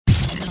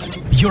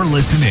You're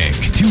listening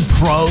to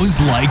Pros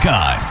Like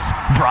Us,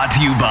 brought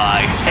to you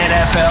by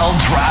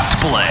NFL Draft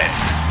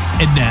Blitz.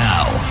 And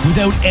now,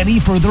 without any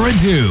further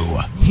ado,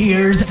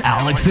 here's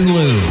Alex and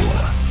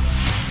Lou.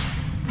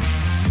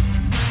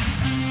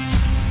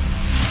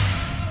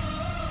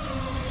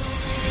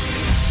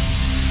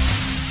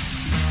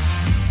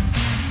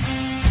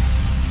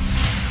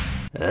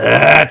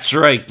 That's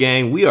right,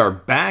 gang. We are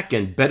back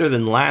and better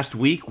than last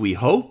week, we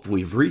hope.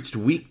 We've reached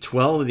week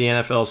 12 of the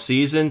NFL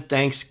season,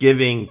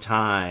 Thanksgiving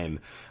time.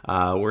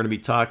 We're going to be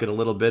talking a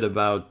little bit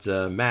about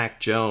Mac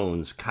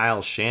Jones,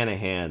 Kyle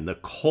Shanahan, the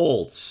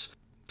Colts,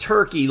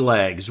 turkey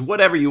legs,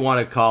 whatever you want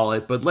to call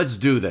it, but let's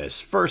do this.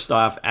 First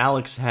off,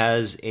 Alex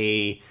has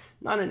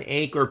not an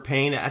ache or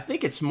pain. I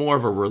think it's more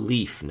of a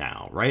relief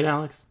now, right,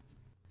 Alex?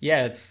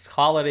 Yeah, it's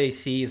holiday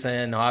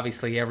season.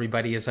 Obviously,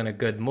 everybody is in a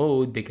good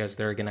mood because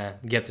they're going to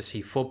get to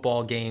see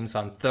football games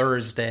on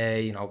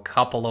Thursday, a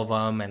couple of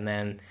them, and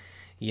then,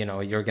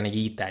 you're going to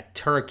eat that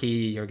turkey.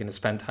 You're going to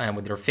spend time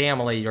with your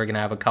family. You're going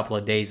to have a couple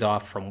of days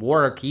off from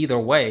work. Either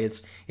way,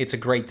 it's a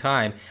great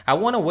time. I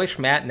want to wish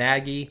Matt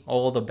Nagy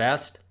all the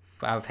best.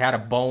 I've had a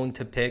bone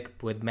to pick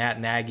with Matt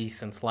Nagy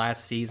since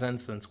last season,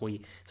 since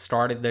we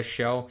started this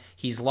show.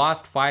 He's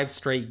lost 5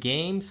 straight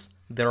games.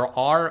 There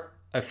are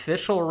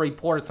official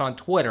reports on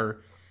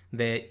Twitter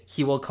that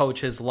he will coach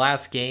his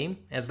last game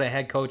as the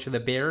head coach of the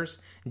Bears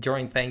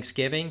during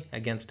Thanksgiving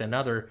against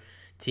another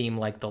team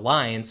like the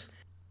Lions.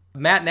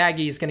 Matt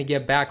Nagy is going to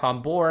get back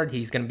on board.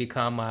 He's going to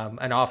become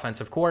an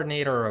offensive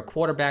coordinator or a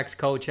quarterback's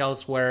coach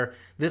elsewhere.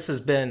 This has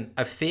been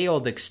a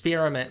failed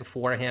experiment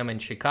for him in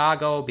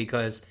Chicago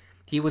because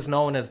he was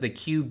known as the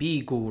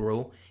QB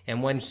guru.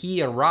 And when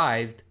he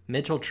arrived,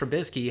 Mitchell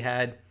Trubisky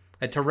had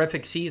a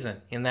terrific season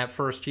in that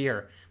first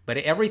year. But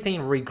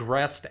everything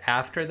regressed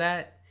after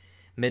that.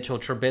 Mitchell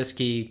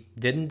Trubisky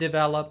didn't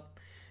develop.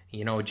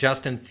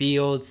 Justin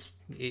Fields,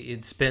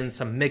 it's been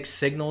some mixed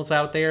signals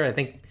out there. I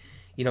think,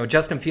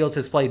 Justin Fields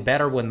has played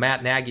better when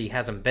Matt Nagy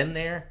hasn't been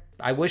there.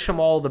 I wish him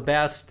all the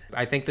best.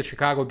 I think the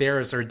Chicago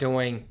Bears are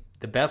doing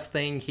the best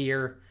thing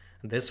here,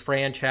 this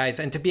franchise.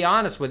 And to be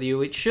honest with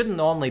you, it shouldn't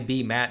only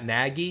be Matt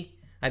Nagy.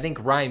 I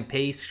think Ryan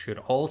Pace should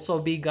also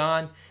be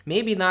gone.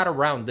 Maybe not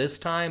around this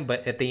time,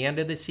 but at the end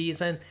of the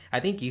season, I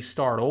think you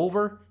start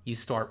over. You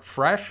start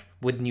fresh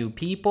with new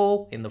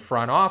people in the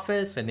front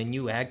office and a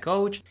new head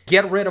coach.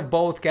 Get rid of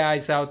both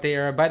guys out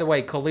there. By the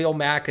way, Khalil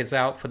Mack is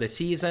out for the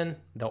season,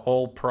 the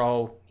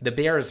All-Pro. The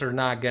Bears are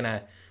not going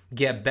to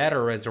get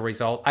better as a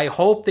result. I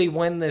hope they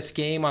win this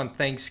game on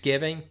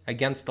Thanksgiving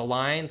against the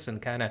Lions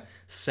and kind of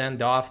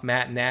send off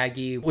Matt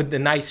Nagy with the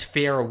nice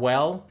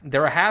farewell.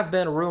 There have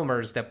been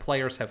rumors that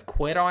players have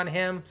quit on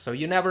him, so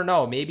you never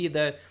know. Maybe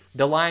the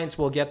Lions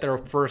will get their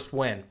first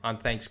win on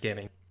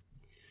Thanksgiving.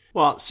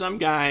 Well, some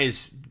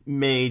guys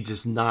may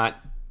just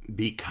not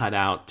be cut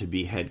out to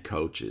be head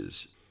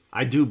coaches.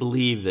 I do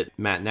believe that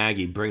Matt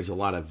Nagy brings a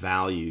lot of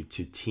value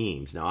to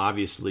teams. Now,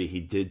 obviously, he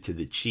did to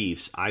the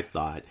Chiefs, I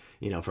thought,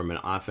 from an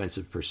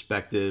offensive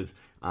perspective,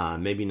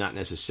 maybe not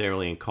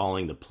necessarily in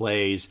calling the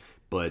plays,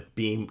 but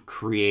being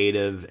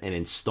creative and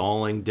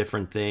installing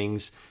different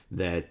things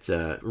that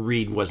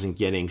Reed wasn't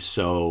getting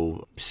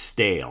so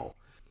stale.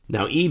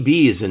 Now, EB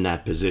is in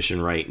that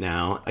position right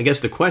now. I guess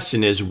the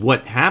question is,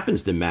 what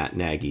happens to Matt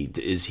Nagy?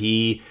 Is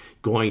he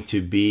going to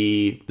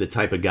be the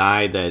type of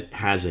guy that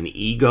has an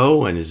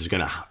ego and is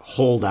going to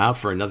hold out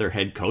for another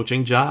head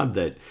coaching job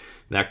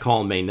that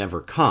call may never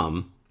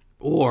come?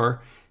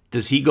 Or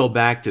does he go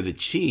back to the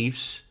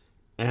Chiefs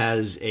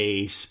as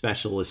a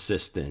special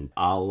assistant,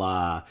 a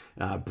la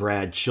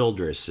Brad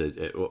Childress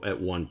at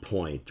one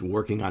point,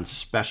 working on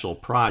special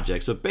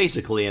projects, but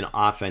basically an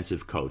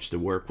offensive coach to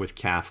work with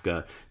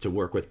Kafka, to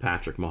work with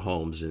Patrick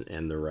Mahomes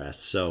and the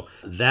rest. So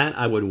that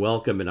I would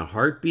welcome in a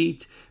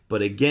heartbeat.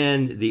 But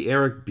again, the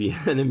Eric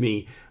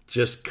Bieniemy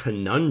just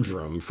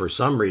conundrum for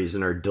some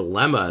reason, or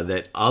dilemma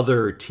that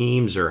other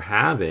teams are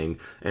having,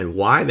 and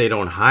why they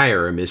don't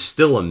hire him is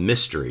still a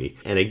mystery.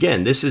 And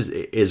again, this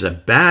is a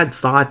bad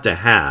thought to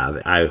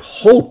have. I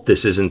hope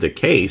this isn't the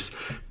case,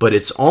 but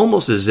it's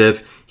almost as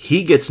if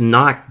he gets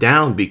knocked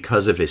down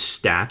because of his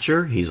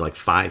stature. He's like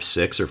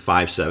 5'6" or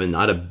 5'7",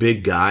 not a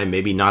big guy,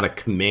 maybe not a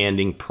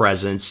commanding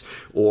presence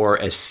or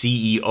a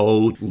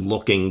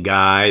CEO-looking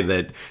guy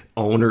that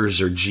owners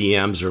or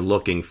GMs are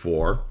looking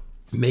for.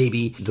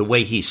 Maybe the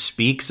way he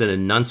speaks and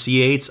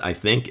enunciates, I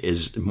think,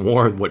 is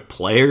more what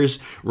players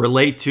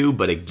relate to.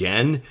 But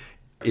again,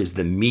 is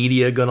the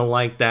media going to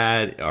like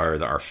that?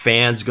 Are our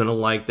fans going to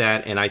like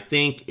that? And I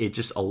think it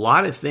just a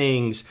lot of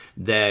things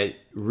that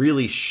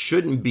really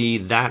shouldn't be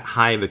that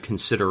high of a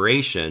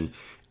consideration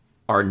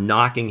are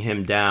knocking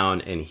him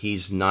down, and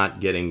he's not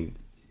getting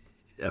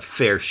a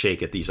fair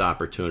shake at these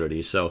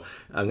opportunities. So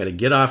I'm going to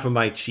get off of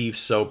my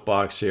Chiefs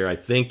soapbox here. I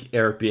think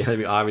Eric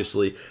Bieniemy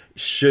obviously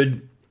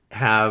should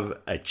have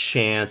a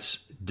chance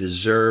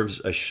deserves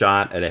a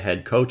shot at a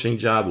head coaching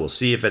job. We'll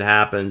see if it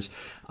happens.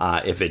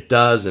 If it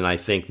does, and I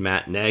think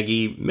Matt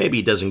Nagy, maybe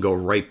he doesn't go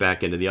right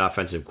back into the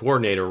offensive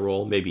coordinator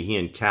role. Maybe he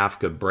and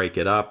Kafka break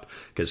it up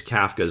because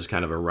Kafka is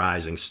kind of a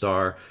rising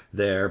star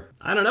there.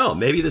 I don't know.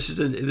 Maybe this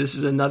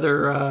is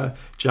another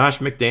Josh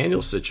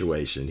McDaniels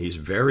situation. He's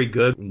very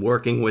good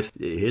working with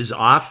his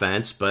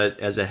offense, but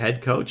as a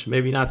head coach,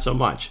 maybe not so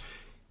much.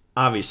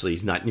 Obviously,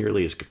 he's not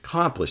nearly as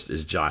accomplished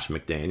as Josh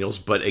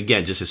McDaniels, but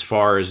again, just as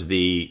far as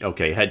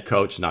head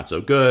coach, not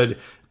so good,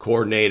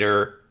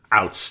 coordinator,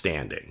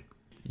 outstanding.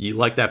 You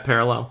like that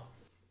parallel?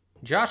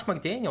 Josh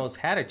McDaniels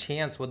had a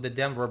chance with the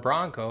Denver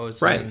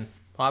Broncos, right? And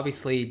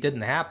obviously, it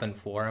didn't happen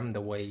for him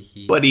the way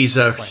he. But he's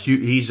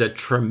a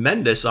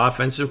tremendous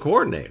offensive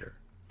coordinator.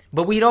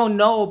 But we don't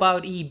know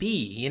about EB,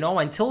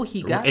 until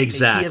he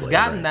has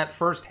gotten that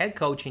first head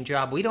coaching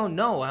job. We don't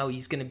know how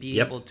he's going to be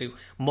able to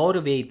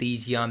motivate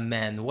these young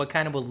men, what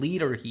kind of a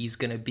leader he's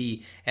going to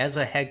be as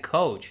a head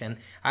coach. And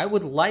I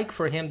would like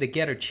for him to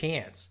get a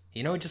chance,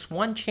 just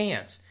one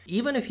chance.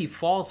 Even if he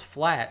falls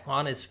flat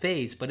on his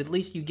face, but at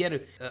least you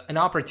get an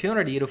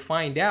opportunity to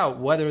find out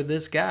whether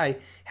this guy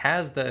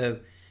has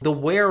the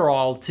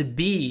wherewithal to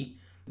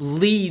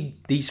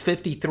lead these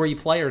 53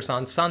 players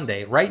on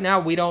Sunday. Right now,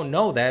 we don't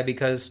know that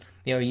because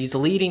he's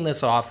leading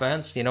this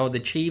offense.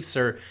 The Chiefs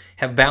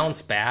have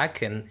bounced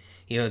back, and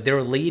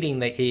they're leading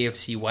the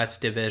AFC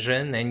West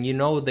division, and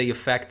the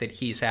effect that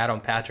he's had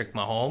on Patrick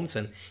Mahomes,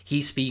 and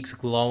he speaks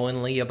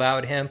glowingly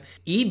about him.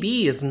 EB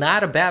is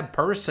not a bad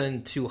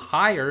person to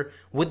hire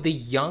with the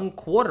young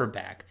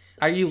quarterback.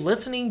 Are you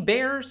listening,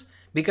 Bears?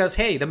 Because,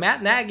 hey, the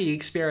Matt Nagy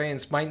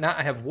experience might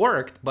not have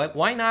worked, but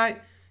why not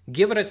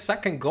give it a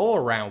second go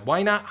around?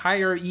 Why not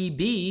hire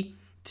EB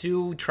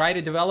to try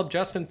to develop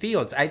Justin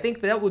Fields? I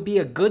think that would be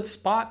a good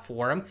spot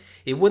for him.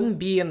 It wouldn't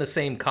be in the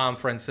same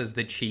conference as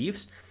the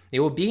Chiefs. It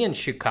would be in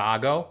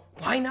Chicago.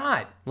 Why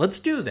not? Let's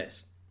do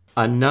this.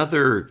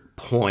 Another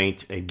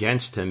point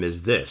against him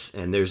is this,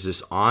 and there's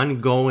this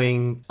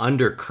ongoing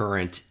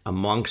undercurrent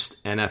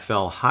amongst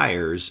NFL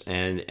hires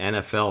and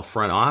NFL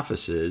front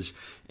offices,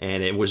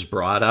 and it was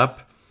brought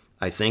up,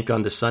 I think,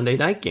 on the Sunday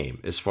night game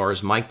as far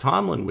as Mike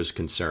Tomlin was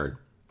concerned,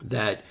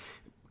 that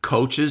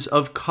coaches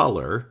of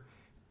color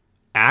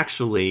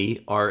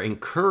actually are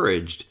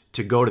encouraged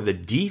to go to the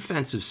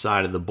defensive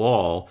side of the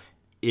ball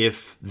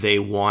if they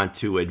want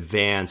to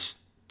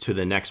advance to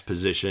the next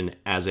position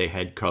as a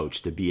head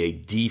coach, to be a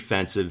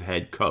defensive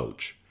head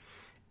coach.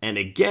 And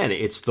again,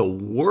 it's the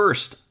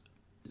worst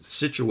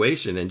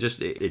situation, and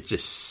it's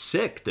just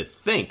sick to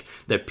think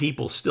that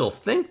people still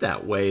think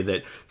that way,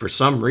 that for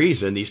some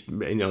reason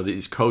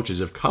these coaches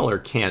of color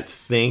can't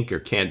think or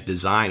can't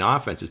design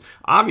offenses.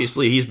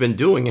 Obviously he's been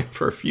doing it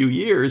for a few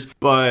years,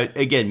 but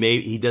again,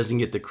 maybe he doesn't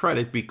get the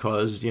credit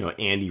because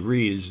Andy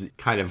Reid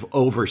kind of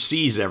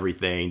oversees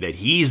everything, that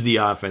he's the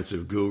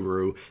offensive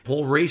guru. The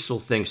whole racial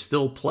thing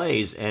still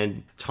plays,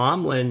 and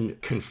Tomlin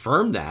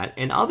confirmed that,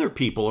 and other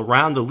people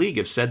around the league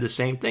have said the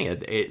same thing.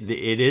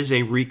 It is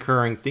a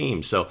recurring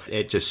theme. So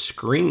it just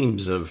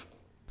screams of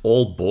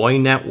old boy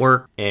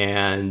network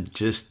and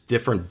just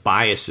different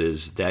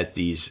biases that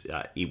these,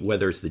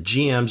 whether it's the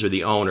GMs or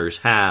the owners,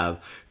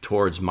 have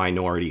towards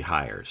minority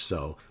hires.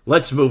 So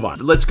let's move on.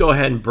 Let's go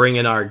ahead and bring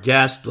in our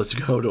guest. Let's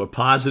go to a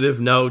positive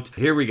note.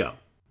 Here we go.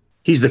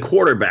 He's the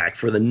quarterback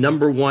for the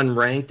number 1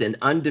 ranked and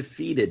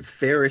undefeated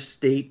Ferris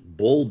State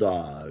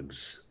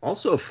Bulldogs.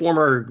 Also a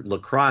former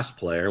lacrosse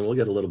player, and we'll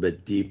get a little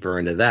bit deeper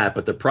into that.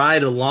 But the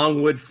pride of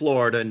Longwood,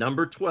 Florida,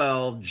 number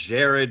 12,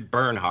 Jared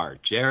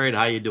Bernhardt. Jared,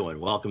 how you doing?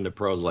 Welcome to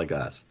Pros Like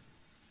Us.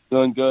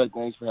 Doing good.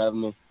 Thanks for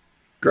having me.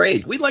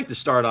 Great. We'd like to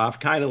start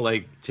off kind of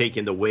like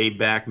taking the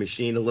Wayback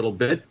Machine a little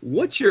bit.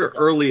 What's your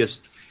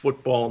earliest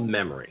football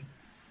memory?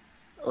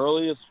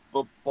 Earliest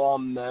football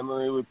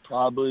memory would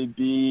probably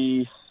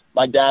be...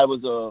 My dad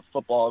was a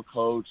football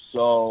coach,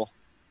 so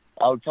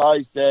I would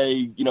probably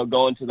say,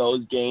 going to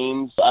those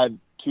games. I have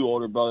 2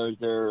 older brothers.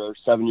 They're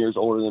 7 years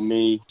older than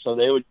me. So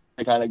they would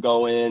kind of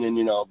go in and,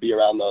 be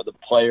around the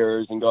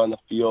players and go on the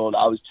field.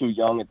 I was too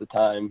young at the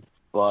time,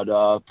 but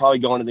probably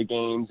going to the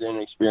games and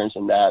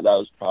experiencing that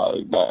was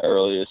probably my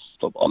earliest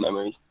football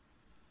memories.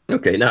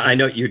 Okay. Now, I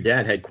know your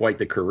dad had quite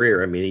the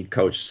career. I mean, he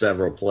coached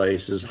several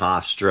places,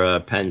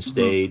 Hofstra, Penn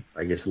State,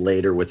 I guess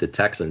later with the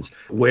Texans.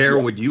 Where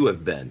would you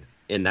have been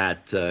in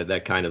that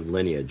kind of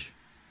lineage?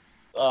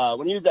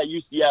 When he was at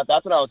UCF,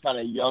 that's when I was kind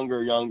of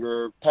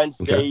younger. Penn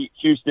State,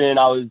 Houston,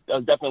 I was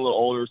definitely a little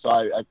older, so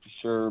I for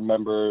sure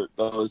remember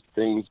those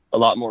things a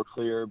lot more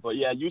clear. But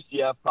yeah,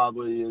 UCF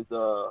probably is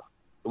the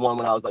one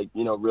when I was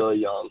really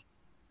young.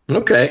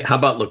 Okay. How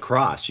about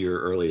lacrosse, your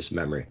earliest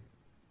memory?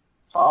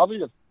 Probably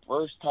the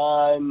first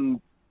time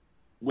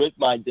with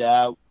my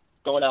dad,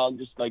 going out in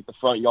just the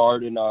front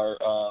yard in our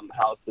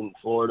house in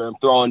Florida and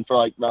throwing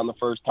for around the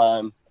first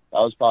time. That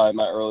was probably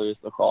my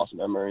earliest lacrosse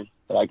memory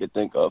that I could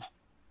think of.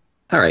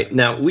 All right.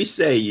 Now, we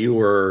say you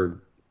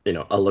were,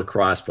 a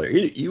lacrosse player.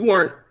 You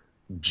weren't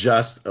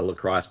just a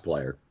lacrosse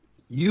player.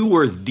 You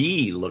were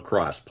the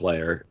lacrosse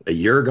player a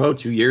year ago,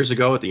 2 years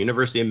ago at the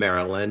University of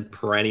Maryland,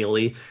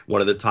 perennially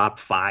one of the top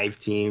 5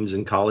 teams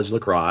in college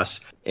lacrosse.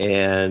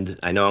 And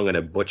I know I'm going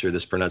to butcher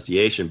this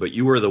pronunciation, but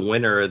you were the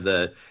winner of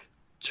the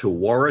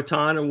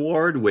Tewaaraton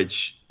Award,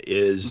 which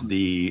is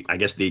I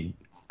guess the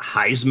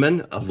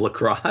Heisman of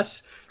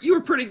lacrosse. You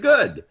were pretty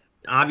good.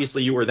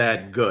 Obviously, you were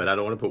that good. I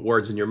don't want to put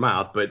words in your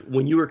mouth, but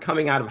when you were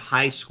coming out of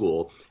high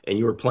school and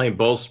you were playing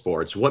both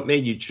sports, what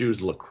made you choose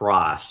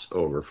lacrosse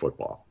over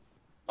football?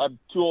 I have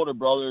 2 older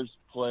brothers,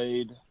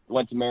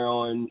 went to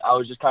Maryland. I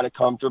was just kind of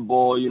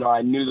comfortable.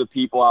 I knew the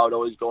people. I would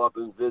always go up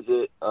and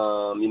visit,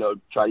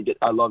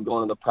 I love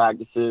going to the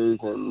practices.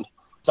 And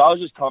so I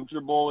was just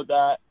comfortable with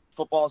that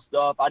football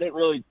stuff. I didn't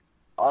really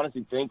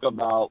honestly think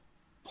about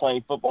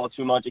playing football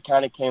too much. It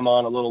kind of came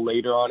on a little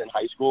later on in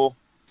high school,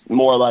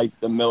 more like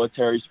the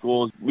military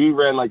schools. We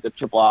ran like the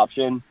triple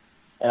option,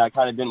 and I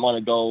kind of didn't want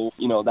to go,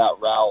 that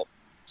route.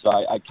 So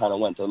I kind of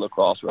went the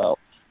lacrosse route.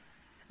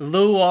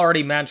 Lou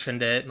already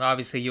mentioned it.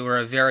 Obviously, you were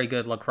a very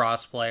good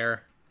lacrosse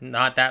player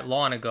not that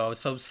long ago.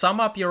 So sum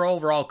up your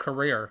overall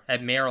career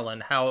at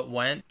Maryland, how it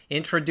went.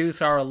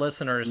 Introduce our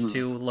listeners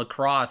to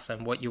lacrosse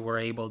and what you were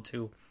able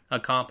to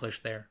accomplish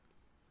there.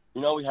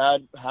 We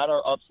had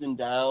our ups and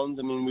downs.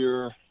 I mean, we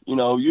were,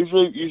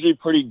 usually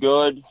pretty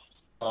good.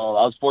 I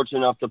was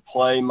fortunate enough to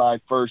play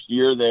my first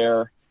year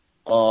there.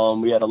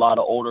 We had a lot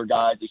of older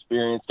guys,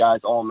 experienced guys,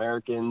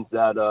 All-Americans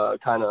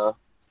that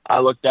I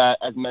looked at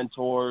as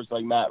mentors,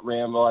 like Matt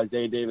Rambo,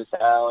 Isaiah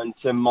Davis-Allen,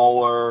 Tim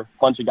Moeller, a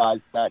bunch of guys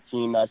on that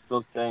team that I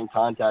still stay in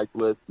contact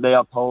with. They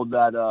uphold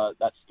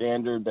that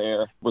standard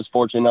there. Was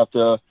fortunate enough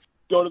to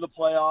go to the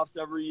playoffs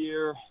every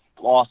year,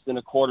 lost in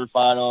a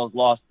quarterfinals,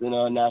 lost in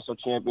a national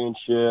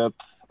championship,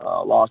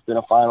 lost in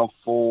a Final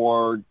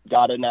Four,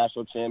 got a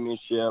national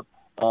championship.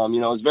 I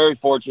was very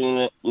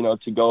fortunate,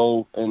 to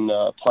go and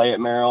play at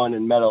Maryland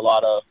and met a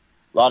lot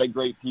of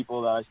great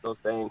people that I still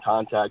stay in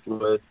contact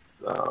with.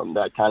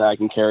 That kind of I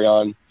can carry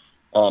on,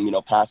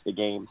 past the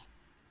game.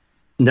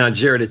 Now,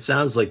 Jared, it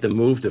sounds like the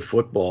move to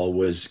football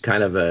was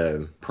kind of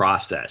a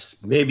process.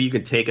 Maybe you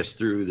could take us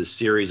through the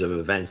series of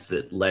events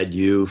that led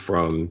you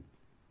from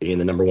being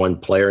the number 1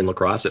 player in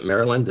lacrosse at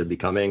Maryland to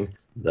becoming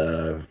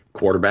the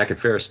quarterback at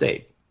Ferris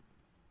State.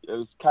 It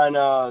was kind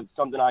of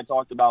something I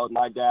talked about with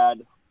my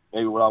dad,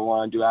 maybe what I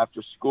want to do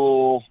after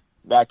school.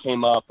 That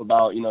came up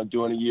about,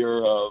 doing a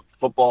year of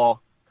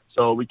football.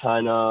 So we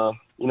kind of,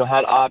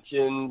 had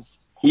options.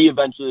 He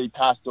eventually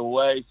passed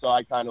away, so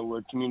I kind of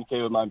would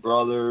communicate with my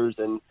brothers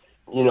and,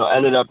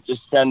 ended up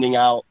just sending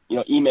out,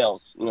 emails,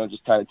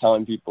 just kind of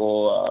telling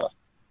people,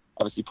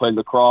 obviously played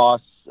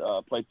lacrosse,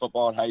 played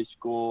football in high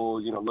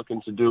school,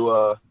 looking to do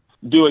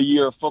a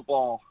year of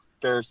football.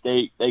 Ferris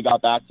State, they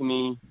got back to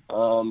me,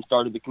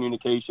 started the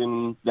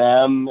communication with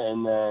them,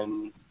 and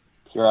then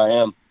here I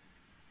am.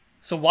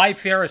 So why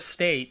Ferris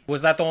State?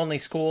 Was that the only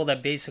school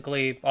that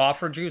basically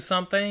offered you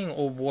something,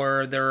 or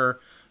were there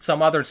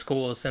some other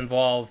schools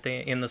involved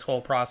in this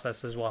whole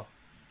process as well?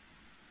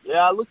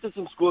 Yeah, I looked at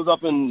some schools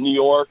up in New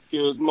York. It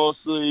was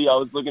mostly, I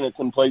was looking at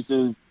some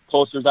places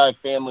closer. I have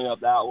family up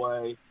that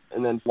way.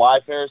 And then why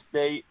Ferris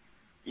State?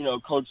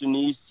 Coach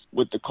Anise,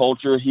 with the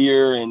culture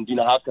here and,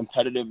 how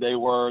competitive they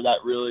were, that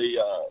really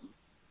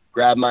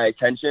grabbed my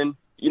attention.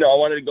 I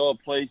wanted to go a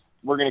place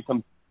we're going to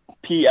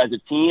compete as a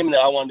team, and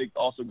I wanted to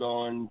also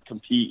go and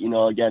compete,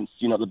 against,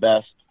 the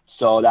best.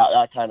 So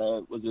that kind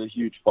of was a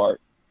huge part.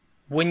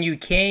 When you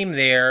came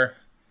there,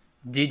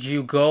 did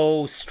you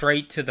go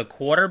straight to the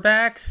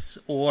quarterbacks,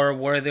 or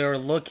were they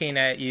looking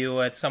at you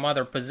at some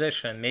other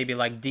position, maybe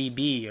like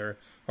DB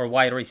or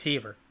wide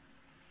receiver?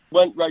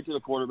 Went right to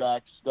the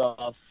quarterback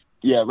stuff.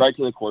 Yeah, right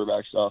to the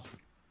quarterback stuff.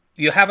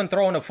 You haven't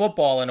thrown a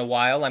football in a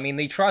while. I mean,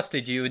 they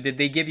trusted you. Did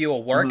they give you a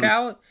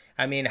workout?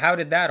 I mean, how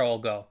did that all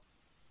go?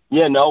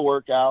 Yeah, no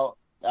workout.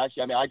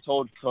 Actually, I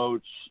told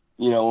Coach,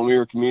 when we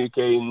were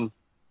communicating,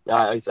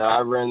 I said I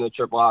ran the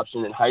triple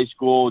option in high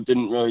school,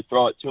 didn't really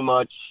throw it too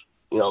much,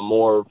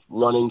 more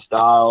running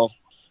style.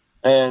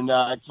 And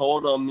I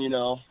told him,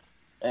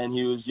 and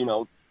he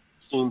was,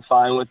 seemed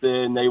fine with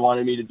it, and they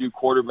wanted me to do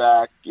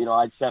quarterback.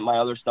 I'd sent my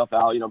other stuff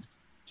out,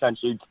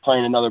 potentially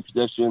playing another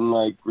position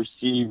like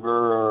receiver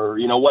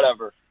or,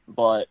 whatever.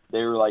 But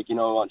they were like, why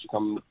don't you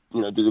come,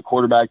 do the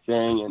quarterback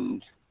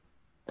thing?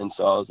 And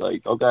so I was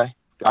like, okay.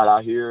 Got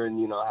out here and,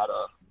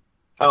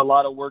 had a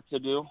lot of work to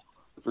do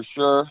for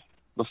sure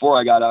before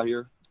I got out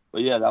here.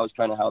 But yeah, that was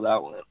kind of how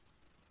that went.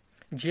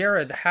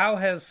 Jared, how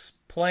has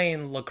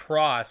playing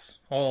lacrosse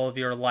all of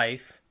your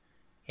life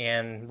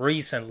and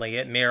recently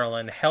at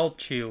Maryland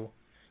helped you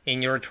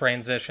in your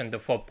transition to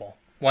football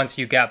once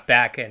you got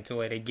back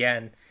into it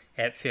again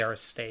at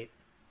Ferris State?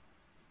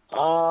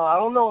 I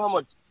don't know how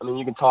much.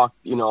 You can talk,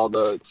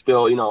 the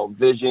skill,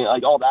 vision,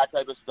 like all that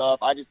type of stuff.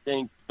 I just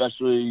think,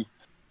 especially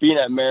being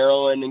at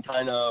Maryland and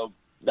kind of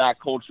that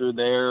culture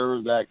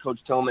there that Coach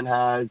Tillman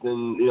has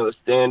and, the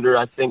standard,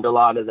 I think a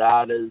lot of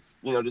that is,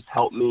 just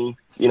helped me.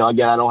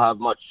 Again, I don't have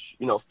much,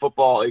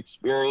 football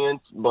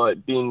experience,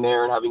 but being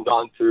there and having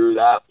gone through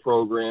that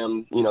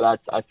program,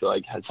 that's, I feel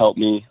like has helped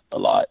me a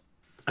lot.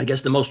 I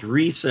guess the most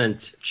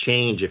recent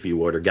change, if you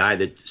would, or guy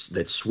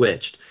that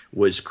switched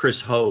was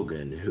Chris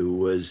Hogan,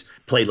 who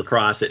played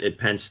lacrosse at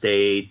Penn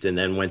State and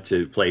then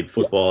played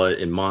football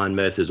in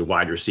Monmouth as a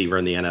wide receiver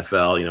in the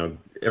NFL. You know,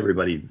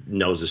 everybody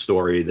knows the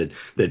story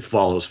that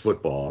follows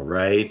football,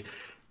 right?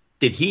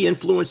 Did he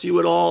influence you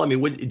at all? I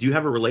mean, do you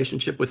have a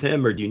relationship with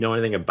him, or do you know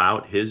anything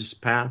about his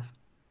path?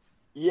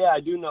 Yeah, I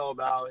do know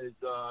about his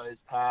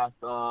path.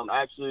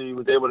 I actually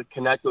was able to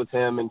connect with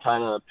him and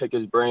kind of pick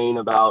his brain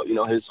about, you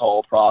know, his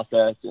whole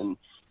process, and,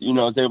 you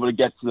know, was able to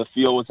get to the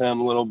field with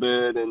him a little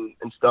bit and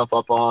stuff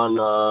up on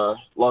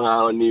Long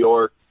Island, New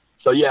York.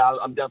 So, yeah,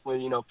 I'm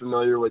definitely, you know,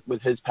 familiar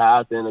with his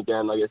path. And,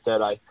 again, like I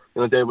said, I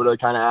was able to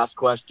kind of ask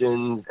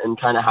questions and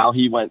kind of how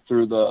he went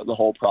through the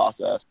whole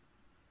process.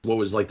 What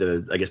was, like,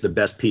 the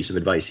best piece of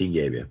advice he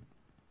gave you?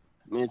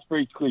 I mean, it's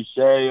pretty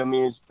cliche. I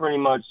mean, it's pretty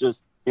much just,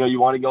 you know,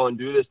 you want to go and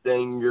do this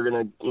thing, you're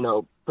going to, you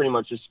know, pretty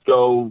much just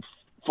go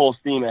full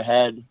steam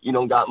ahead. You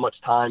don't got much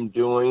time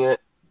doing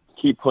it.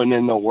 Keep putting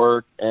in the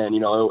work, and,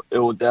 you know, it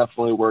will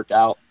definitely work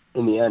out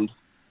in the end.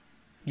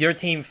 Your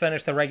team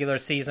finished the regular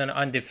season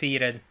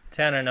undefeated,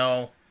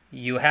 10-0.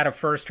 You had a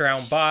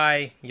first-round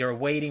bye. You're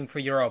waiting for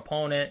your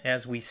opponent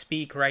as we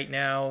speak right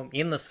now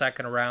in the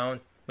second round.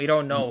 We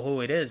don't know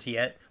who it is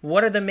yet.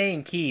 What are the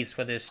main keys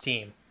for this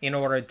team in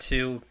order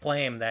to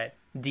claim that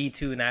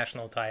D2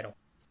 national title?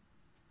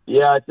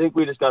 Yeah, I think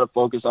we just got to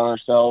focus on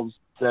ourselves.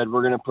 We're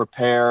going to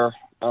prepare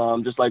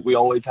just like we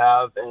always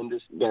have, and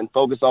just, again,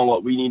 focus on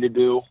what we need to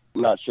do.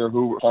 I'm not sure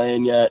who we're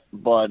playing yet,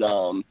 but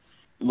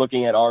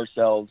looking at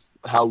ourselves,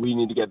 how we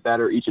need to get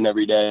better each and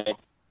every day.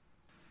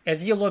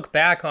 As you look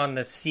back on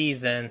the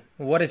season,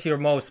 what is your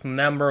most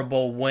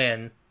memorable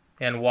win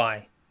and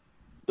why?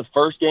 The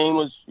first game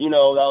was, you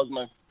know, that was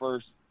my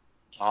first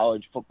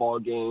college football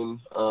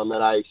game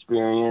that I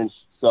experienced.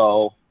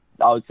 So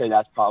I would say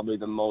that's probably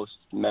the most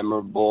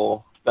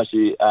memorable,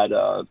 especially at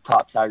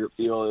Prop Taggart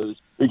Field.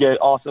 We get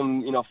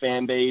awesome, you know,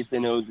 fan base,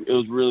 and it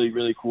was really,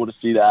 really cool to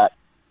see that.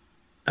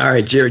 All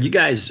right, Jared, you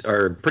guys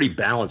are pretty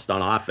balanced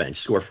on offense.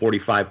 Score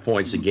 45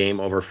 points a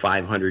game, over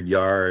 500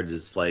 yards.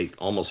 It's like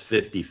almost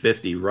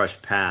 50-50 rush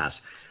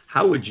pass.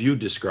 How would you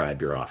describe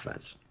your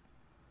offense?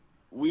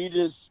 We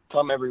just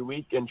come every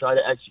week and try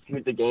to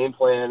execute the game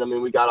plan. I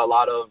mean, we got a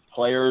lot of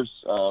players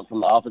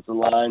from the offensive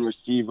line,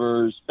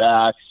 receivers,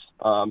 backs.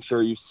 I'm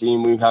sure you've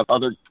seen we have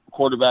other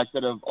quarterbacks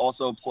that have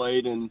also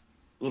played and,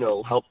 you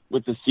know, helped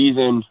with the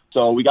season.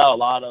 So we got a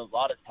lot of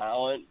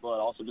talent, but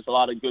also just a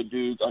lot of good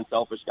dudes,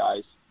 unselfish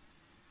guys.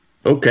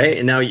 Okay,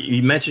 and now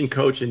you mentioned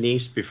Coach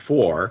Annese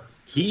before.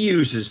 He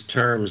uses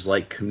terms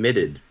like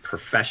committed,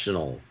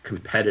 professional,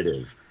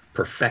 competitive,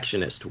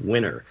 perfectionist,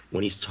 winner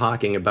when he's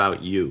talking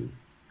about you.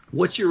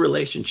 What's your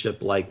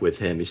relationship like with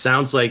him? He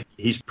sounds like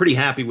he's pretty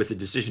happy with the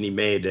decision he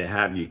made to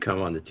have you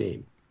come on the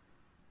team.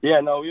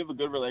 Yeah, no, we have a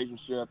good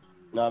relationship.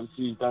 And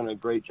obviously, he's done a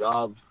great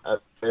job at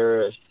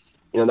Ferris.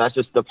 You know, that's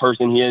just the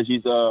person he is.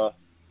 He's a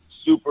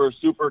super,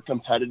 super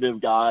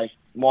competitive guy,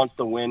 wants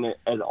to win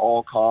at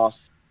all costs.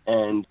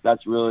 And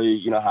that's really,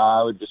 you know,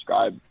 how I would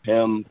describe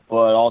him.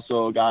 But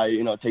also a guy,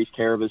 you know, takes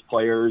care of his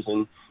players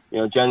and, you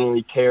know,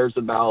 generally cares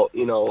about,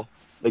 you know,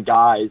 the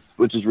guys,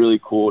 which is really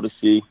cool to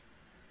see.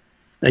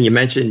 And you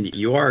mentioned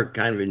you are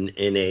kind of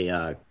in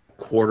a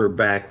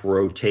quarterback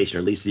rotation, or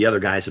at least the other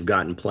guys have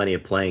gotten plenty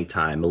of playing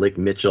time, Malik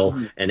Mitchell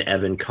and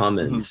Evan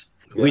Cummins.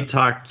 Yeah. We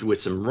talked with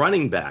some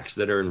running backs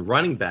that are in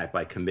running back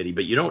by committee,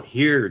 but you don't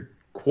hear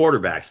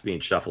quarterbacks being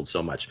shuffled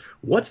so much.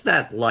 What's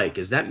that like?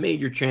 Has that made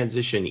your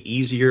transition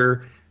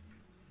easier?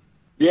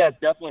 Yeah, it's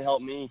definitely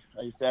helped me.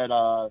 Like I said,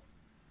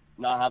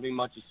 not having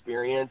much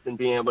experience and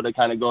being able to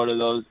kind of go to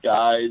those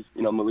guys,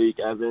 you know, Malik,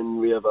 Evan,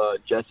 we have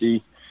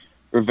Jesse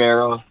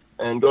Rivera,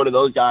 and go to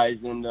those guys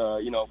and,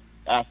 you know,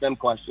 ask them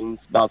questions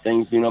about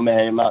things, you know,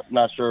 hey, I'm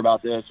not sure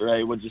about this, or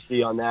hey, what'd you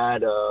see on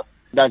that?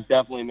 That's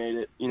definitely made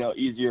it, you know,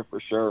 easier for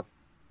sure.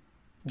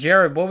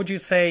 Jared, what would you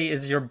say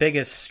is your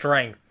biggest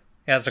strength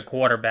as a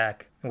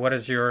quarterback? What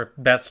is your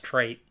best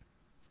trait?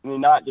 I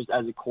mean, not just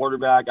as a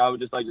quarterback, I would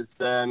just like to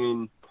say, I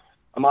mean,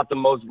 I'm not the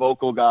most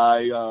vocal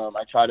guy.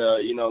 I try to,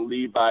 you know,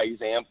 lead by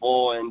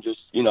example and just,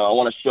 you know, I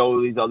want to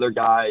show these other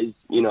guys,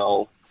 you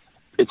know,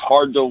 it's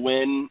hard to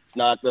win. It's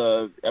not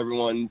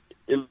everyone,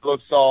 it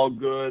looks all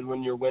good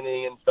when you're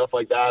winning and stuff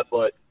like that.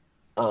 But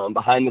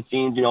behind the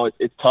scenes, you know,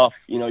 it's tough.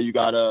 You know, you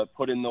got to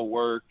put in the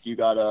work. You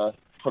got to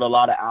put a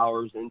lot of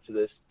hours into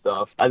this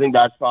stuff. I think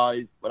that's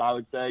probably what I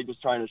would say,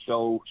 just trying to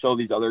show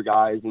these other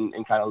guys and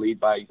kind of lead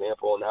by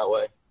example in that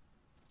way.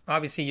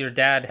 Obviously, your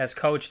dad has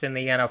coached in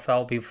the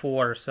NFL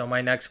before, so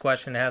my next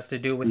question has to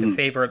do with the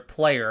favorite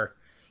player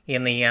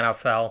in the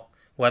NFL,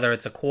 whether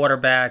it's a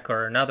quarterback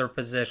or another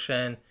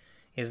position.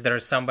 Is there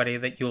somebody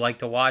that you like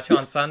to watch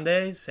on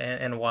Sundays,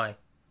 and why?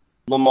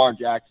 Lamar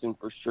Jackson,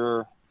 for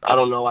sure. I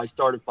don't know. I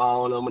started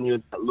following him when he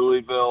was at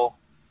Louisville.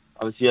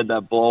 Obviously, he had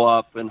that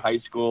blow-up in high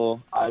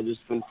school. I've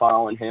just been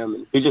following him,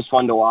 and he's just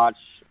fun to watch.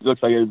 He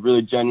looks like a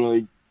really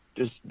genuinely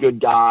just good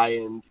guy,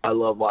 and I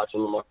love watching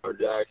Lamar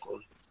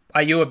Jackson.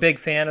 Are you a big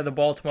fan of the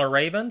Baltimore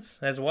Ravens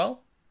as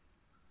well?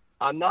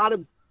 I'm not a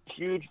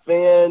Huge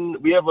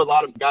fan. We have a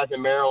lot of guys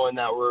in Maryland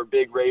that were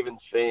big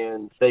Ravens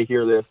fans. They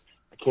hear this.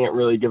 I can't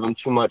really give them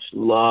too much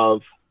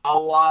love.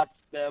 I'll watch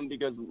them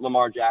because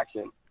Lamar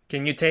Jackson.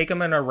 Can you take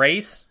him in a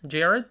race,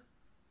 Jared?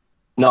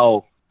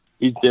 No,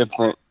 he's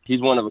different. He's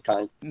one of a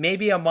kind.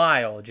 Maybe a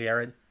mile,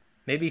 Jared.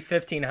 Maybe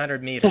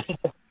 1,500 meters.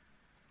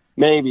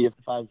 Maybe if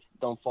I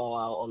don't fall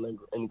out on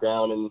the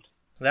ground. And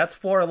that's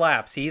 4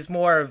 laps. He's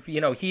more of,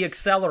 he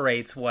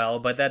accelerates well,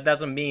 but that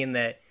doesn't mean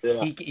that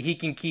he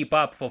can keep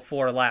up for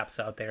 4 laps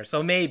out there.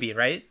 So maybe,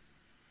 right?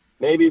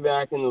 Maybe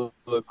back in the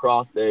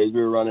lacrosse days,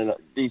 we were running a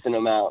decent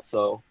amount,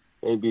 so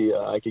maybe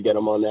I could get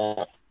him on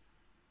that.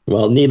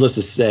 Well, needless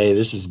to say,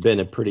 this has been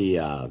a pretty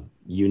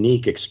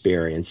unique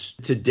experience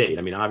to date.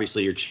 I mean,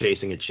 obviously you're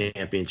chasing a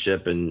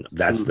championship, and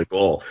that's the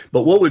goal.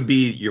 But what would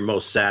be your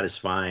most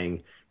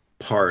satisfying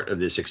part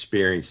of this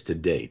experience to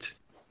date?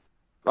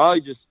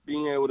 Probably just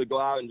being able to go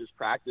out and just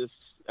practice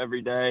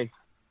every day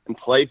and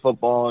play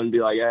football and be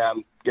like, yeah,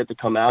 I get to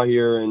come out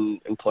here and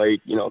play,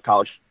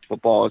 college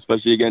football,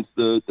 especially against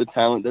the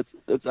talent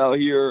that's out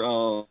here.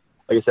 Like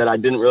I said, I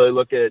didn't really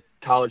look at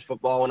college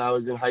football when I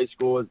was in high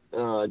school.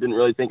 I didn't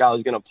really think I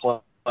was going to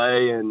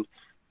play,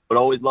 but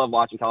always loved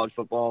watching college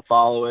football,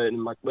 follow it,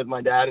 and with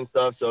my dad and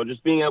stuff. So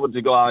just being able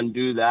to go out and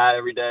do that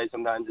every day,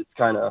 sometimes it's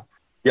kind of,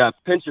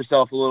 pinch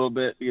yourself a little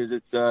bit because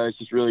it's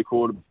just really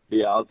cool to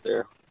be out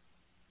there.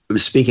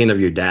 Speaking of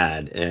your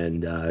dad,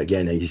 and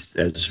again,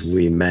 as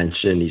we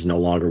mentioned, he's no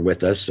longer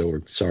with us, so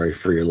we're sorry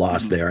for your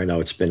loss there. I know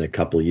it's been a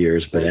couple of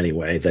years, but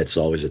anyway, that's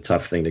always a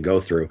tough thing to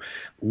go through.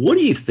 What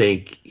do you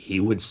think he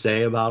would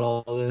say about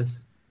all this?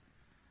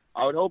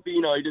 I would hope,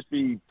 he'd just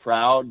be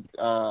proud.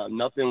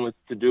 Nothing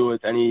to do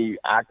with any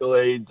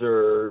accolades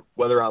or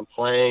whether I'm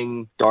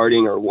playing,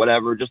 starting, or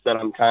whatever, just that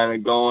I'm kind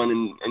of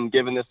going and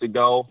giving this a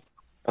go.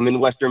 I'm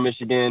in Western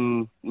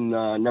Michigan,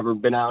 never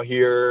been out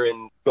here,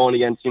 and going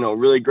against,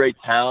 really great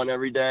talent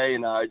every day.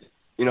 And I,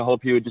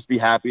 hope he would just be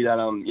happy that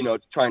I'm,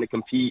 trying to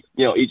compete,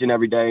 each and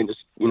every day and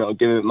just,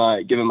 give it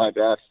my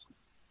best.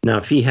 Now,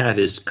 if he had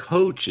his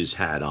coach's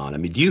hat on, I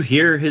mean, do you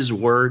hear his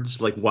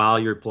words like while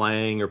you're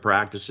playing or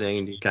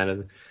practicing? Do you kind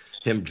of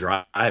him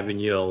driving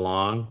you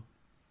along?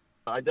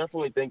 I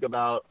definitely think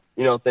about,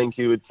 things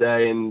he would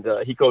say. And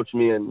he coached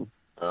me in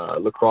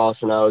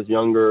lacrosse when I was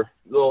younger.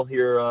 You'll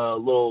hear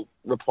little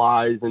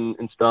replies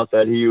and stuff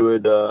that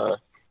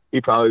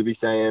he'd probably be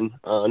saying.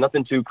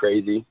 Nothing too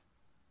crazy.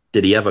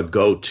 Did he have a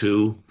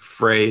go-to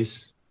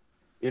phrase?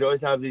 He'd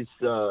always have these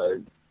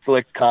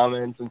slick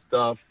comments and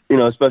stuff,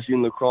 especially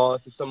in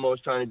lacrosse. If someone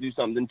was trying to do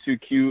something too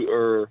cute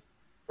or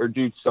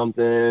do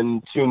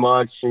something too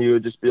much, he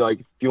would just be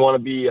like, if you want to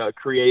be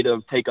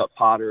creative, take up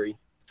pottery.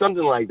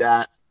 Something like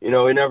that. We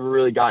never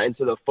really got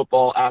into the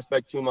football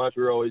aspect too much.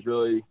 We were always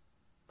really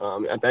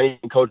if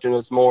anything, coaching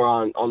us more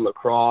on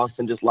lacrosse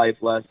and just life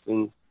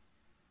lessons.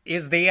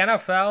 Is the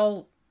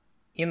NFL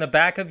in the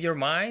back of your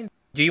mind?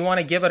 Do you want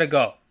to give it a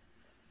go?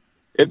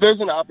 If there's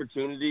an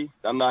opportunity,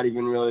 I'm not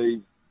even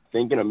really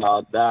thinking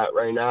about that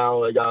right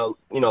now. I got,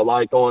 a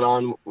lot going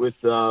on with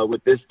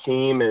this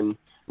team and,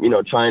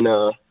 trying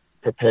to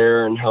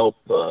prepare and help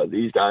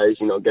these guys,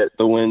 get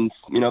the wins.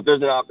 If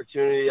there's an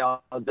opportunity,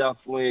 I'll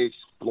definitely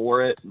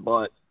explore it,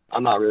 but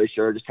I'm not really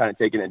sure. Just kind of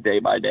taking it day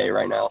by day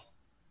right now.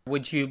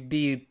 Would you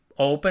be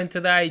open to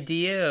the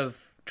idea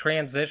of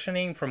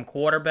transitioning from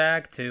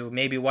quarterback to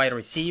maybe wide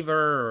receiver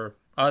or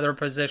other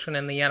position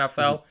in the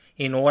NFL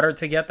in order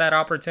to get that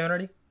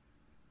opportunity?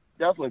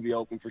 Definitely be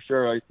open for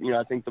sure.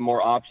 I think the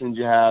more options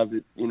you have,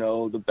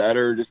 the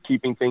better. Just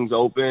keeping things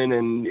open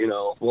and,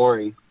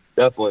 exploring.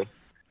 Definitely.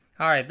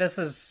 All right. This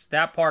is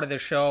that part of the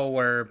show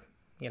where,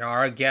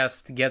 our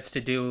guest gets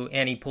to do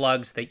any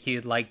plugs that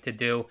you'd like to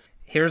do.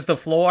 Here's the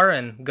floor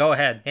and go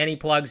ahead. Any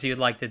plugs you'd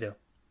like to do?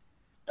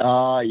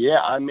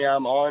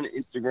 I'm on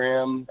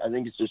Instagram. I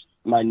think it's just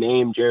my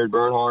name, Jared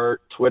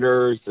Bernhardt.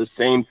 Twitter is the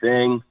same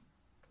thing.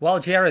 Well,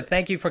 Jared,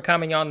 thank you for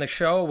coming on the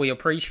show. We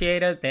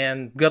appreciate it,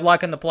 and good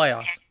luck in the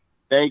playoffs.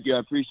 Thank you. I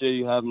appreciate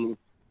you having me.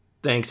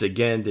 Thanks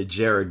again to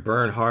Jared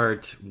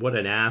Bernhardt. What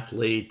an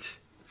athlete.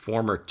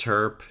 Former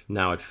Terp,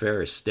 now at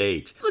Ferris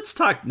State. Let's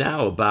talk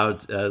now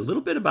about a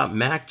little bit about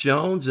Mac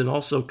Jones and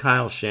also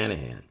Kyle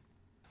Shanahan.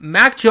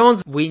 Mac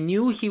Jones, we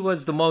knew he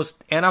was the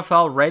most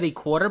NFL-ready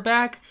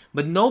quarterback,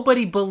 but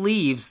nobody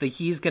believes that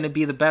he's going to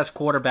be the best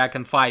quarterback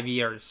in 5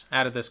 years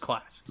out of this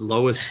class.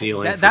 Lowest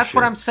ceiling. That's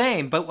sure. what I'm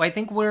saying, but I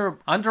think we're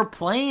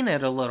underplaying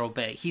it a little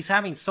bit. He's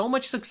having so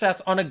much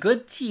success on a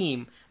good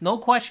team, no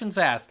questions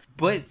asked.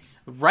 But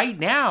right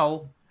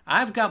now,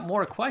 I've got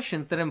more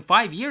questions that in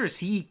 5 years,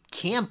 he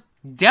can't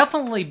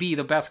definitely be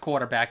the best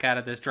quarterback out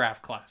of this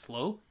draft class,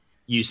 Lou.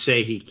 You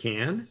say he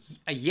can?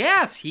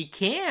 Yes, he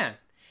can.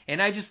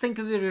 And I just think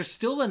that there's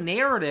still a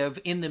narrative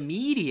in the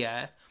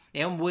media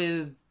and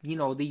with,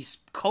 these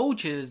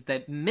coaches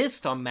that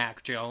missed on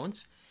Mac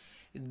Jones,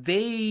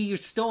 they are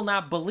still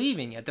not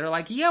believing it. They're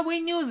like, yeah,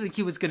 we knew that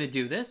he was going to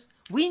do this.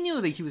 We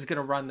knew that he was going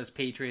to run this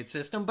Patriot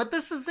system, but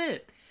this is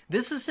it.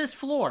 This is his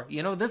floor.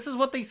 This is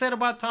what they said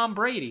about Tom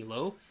Brady,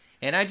 Lou.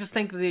 And I just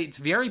think that it's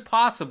very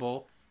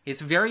possible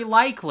It's very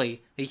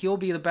likely that he'll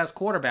be the best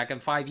quarterback in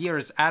 5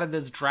 years out of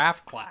this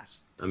draft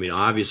class. I mean,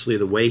 obviously,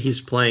 the way he's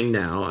playing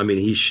now, I mean,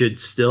 he should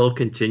still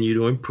continue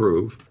to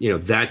improve. You know,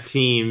 that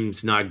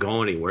team's not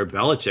going anywhere.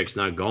 Belichick's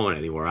not going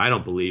anywhere, I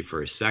don't believe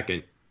for a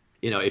second.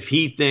 You know, if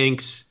he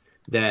thinks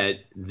that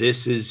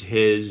this is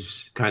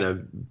his kind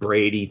of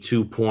Brady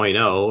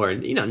 2.0, or,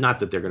 you know, not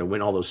that they're going to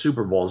win all those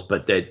Super Bowls,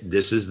 but that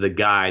this is the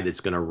guy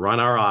that's going to run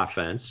our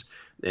offense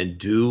and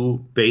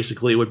do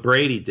basically what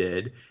Brady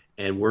did,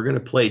 and we're going to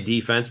play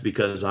defense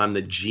because I'm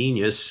the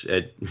genius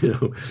at, you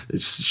know,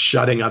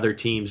 shutting other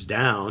teams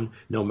down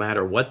no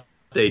matter what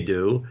they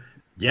do.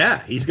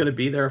 Yeah, he's going to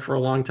be there for a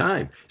long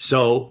time.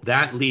 So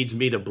that leads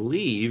me to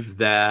believe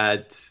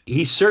that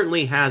he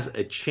certainly has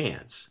a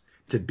chance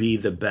to be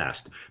the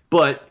best.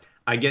 But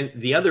again,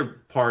 the other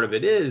part of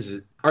it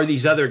is, are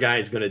these other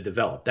guys going to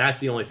develop? That's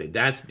the only thing.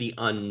 That's the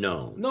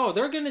unknown. No,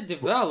 they're going to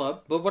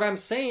develop, but what I'm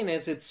saying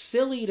is it's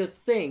silly to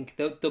think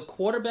that the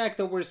quarterback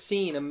that we're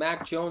seeing in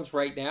Mac Jones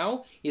right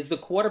now is the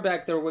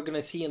quarterback that we're going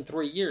to see in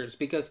 3 years,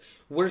 because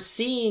we're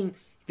seeing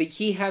that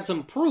he has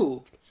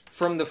improved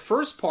from the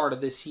first part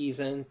of the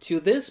season to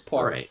this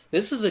part. Right.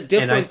 This is a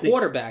different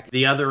quarterback.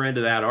 The other end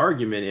of that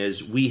argument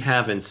is we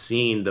haven't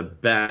seen the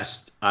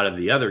best out of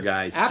the other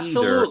guys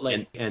Absolutely.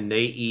 either. And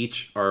they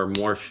each are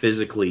more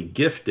physically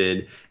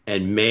gifted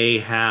and may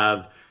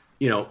have,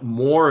 you know,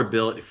 more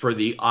ability for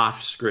the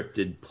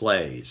off-scripted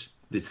plays.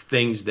 It's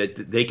things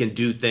that they can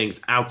do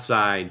things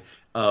outside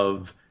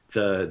of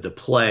the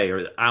play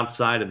or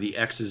outside of the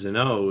X's and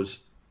O's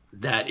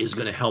that is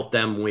going to help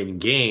them win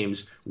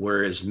games,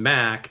 whereas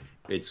Mac,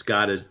 it's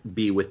got to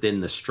be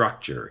within the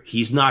structure.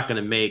 He's not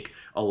going to make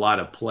a lot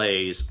of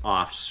plays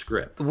off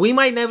script. We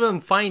might never even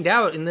find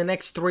out in the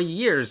next 3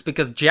 years,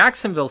 because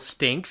Jacksonville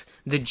stinks,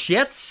 the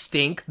Jets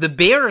stink, the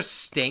Bears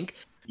stink.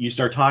 You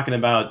start talking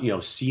about, you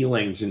know,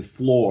 ceilings and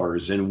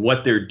floors and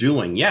what they're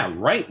doing. Yeah,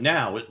 right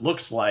now it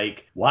looks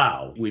like,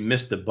 wow, we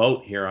missed the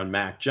boat here on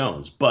Mac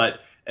Jones.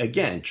 But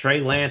again, Trey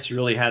Lance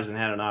really hasn't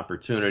had an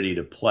opportunity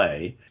to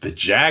play. The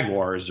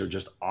Jaguars are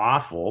just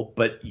awful,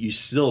 but you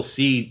still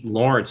see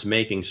Lawrence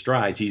making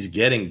strides. He's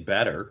getting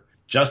better.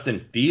 Justin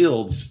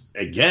Fields,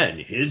 again,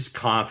 his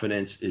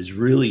confidence is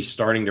really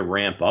starting to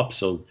ramp up.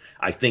 So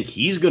I think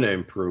he's going to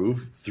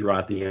improve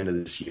throughout the end of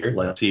this year.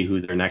 Let's see who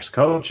their next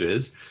coach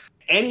is.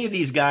 Any of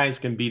these guys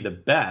can be the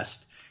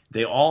best.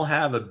 They all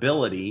have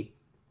ability,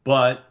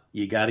 but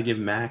you got to give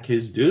Mac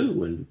his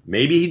due, and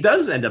maybe he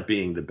does end up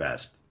being the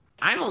best.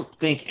 I don't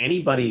think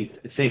anybody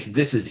thinks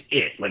this is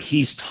it. Like,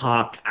 he's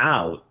topped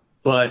out.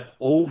 But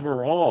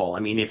overall, I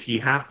mean, if you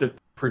have to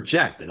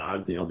project,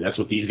 and you know, that's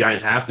what these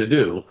guys have to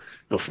do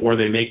before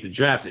they make the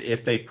draft.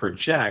 If they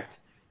project,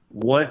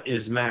 what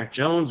is Mac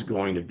Jones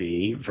going to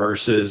be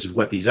versus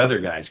what these other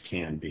guys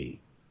can be?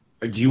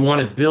 Or do you want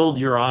to build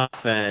your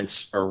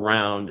offense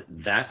around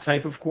that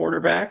type of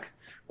quarterback?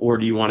 Or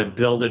do you want to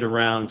build it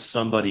around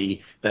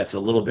somebody that's a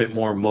little bit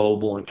more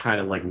mobile and kind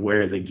of like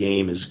where the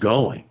game is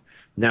going?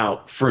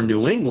 Now, for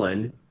New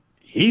England,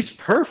 he's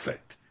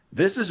perfect.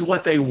 This is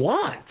what they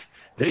want.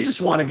 They just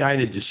want a guy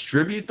to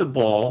distribute the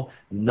ball,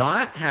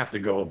 not have to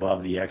go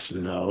above the X's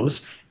and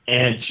O's,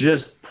 and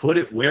just put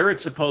it where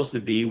it's supposed to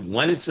be,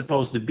 when it's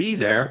supposed to be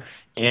there,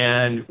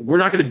 and we're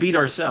not going to beat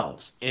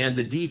ourselves. And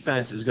the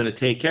defense is going to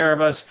take care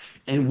of us,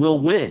 and we'll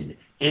win.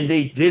 And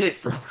they did it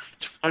for like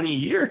 20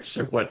 years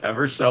or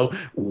whatever, so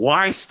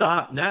why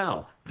stop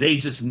now? They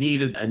just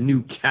needed a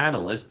new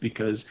catalyst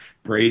because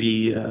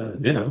Brady,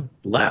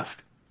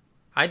 left.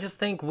 I just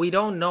think we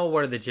don't know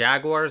where the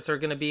Jaguars are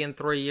going to be in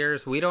 3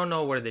 years. We don't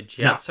know where the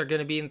Jets are going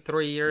to be in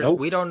 3 years. Nope.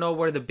 We don't know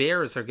where the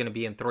Bears are going to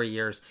be in 3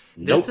 years.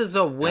 Nope. This is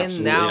a win-now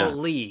Absolutely not.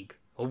 league.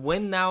 A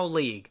win-now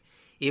league.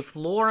 If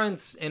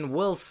Lawrence and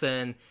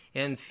Wilson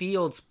and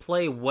Fields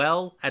play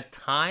well at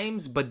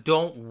times but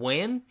don't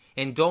win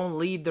and don't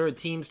lead their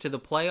teams to the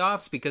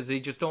playoffs because they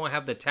just don't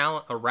have the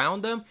talent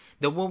around them,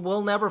 then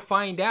we'll never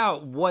find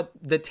out what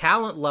the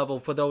talent level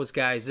for those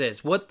guys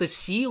is, what the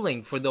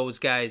ceiling for those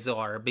guys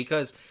are,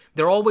 because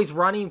they're always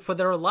running for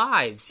their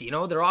lives. You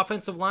know, their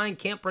offensive line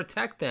can't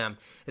protect them.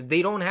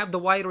 They don't have the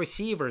wide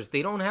receivers.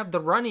 They don't have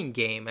the running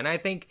game. And I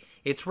think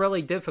it's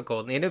really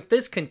difficult. And if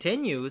this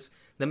continues,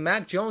 then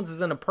Mac Jones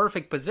is in a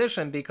perfect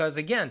position because,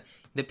 again,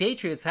 the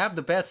Patriots have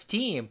the best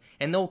team,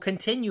 and they'll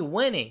continue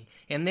winning.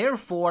 And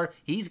therefore,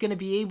 he's going to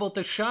be able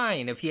to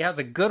shine if he has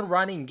a good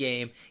running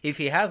game, if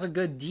he has a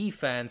good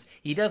defense.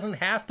 He doesn't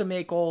have to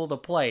make all the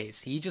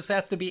plays. He just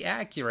has to be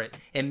accurate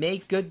and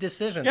make good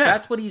decisions. Yeah.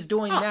 That's what he's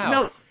doing now.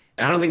 No,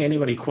 I don't think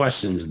anybody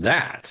questions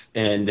that,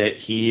 and that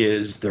he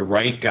is the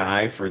right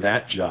guy for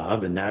that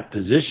job and that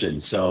position.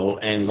 So,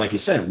 and like you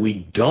said, we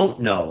don't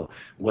know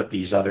what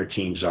these other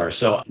teams are.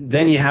 So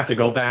then you have to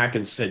go back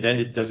and say,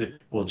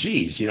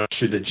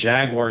 should the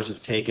Jaguars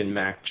have taken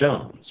Mac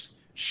Jones?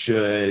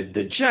 Should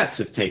the Jets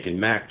have taken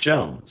Mac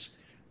Jones?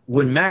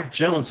 Would Mac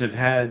Jones have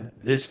had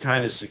this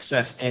kind of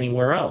success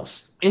anywhere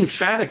else?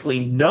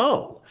 Emphatically,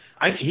 no.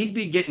 He'd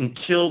be getting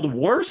killed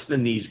worse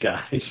than these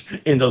guys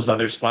in those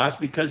other spots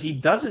because he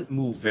doesn't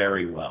move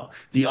very well.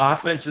 The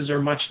offenses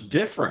are much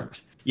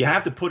different. You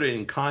have to put it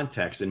in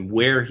context and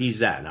where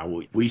he's at.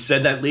 Now, we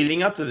said that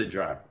leading up to the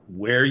draft.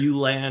 Where you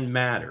land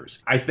matters.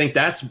 I think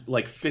that's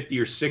like 50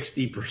 or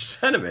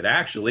 60% of it,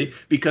 actually,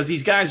 because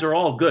these guys are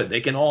all good. They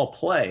can all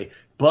play.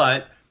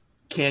 But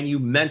can you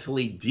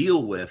mentally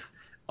deal with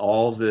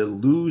all the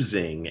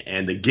losing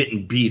and the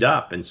getting beat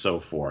up and so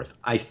forth?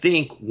 I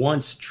think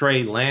once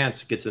Trey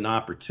Lance gets an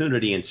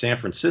opportunity in San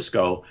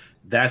Francisco,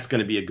 that's going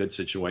to be a good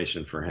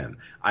situation for him.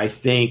 I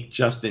think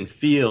Justin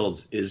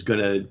Fields is going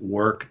to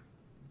work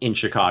in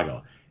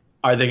Chicago.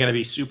 Are they going to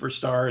be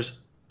superstars?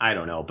 I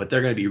don't know, but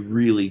they're going to be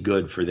really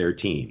good for their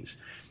teams.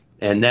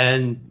 And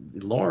then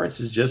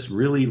Lawrence is just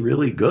really,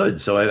 really good.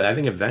 So I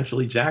think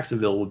eventually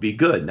Jacksonville will be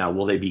good. Now,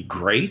 will they be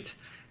great?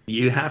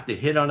 You have to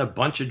hit on a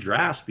bunch of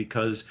drafts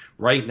because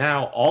right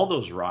now all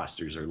those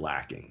rosters are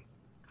lacking.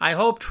 I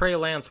hope Trey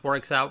Lance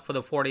works out for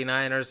the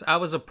 49ers. I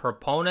was a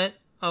proponent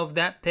of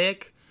that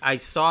pick. I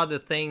saw the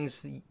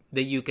things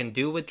that you can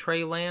do with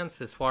Trey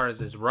Lance as far as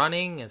his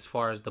running, as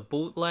far as the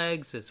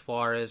bootlegs, as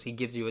far as he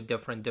gives you a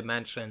different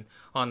dimension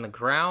on the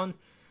ground.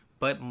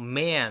 But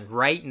man,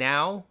 right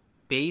now,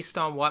 based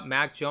on what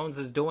Mac Jones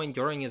is doing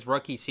during his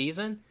rookie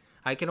season,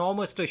 I can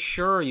almost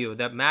assure you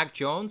that Mac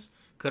Jones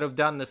could have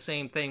done the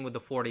same thing with the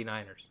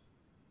 49ers.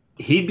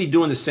 He'd be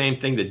doing the same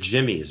thing that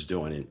Jimmy is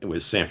doing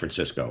with San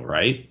Francisco,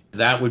 right?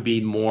 That would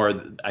be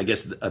more, I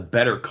guess, a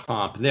better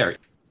comp there.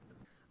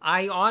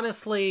 I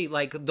honestly,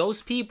 like,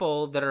 those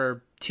people that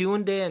are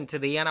tuned in to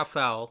the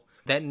NFL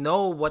that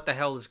know what the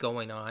hell is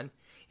going on,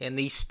 and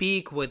they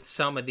speak with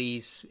some of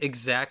these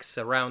execs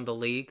around the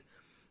league.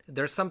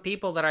 There's some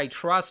people that I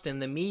trust in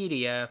the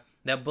media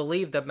that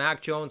believe that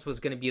Mac Jones was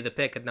going to be the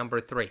pick at number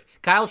 3.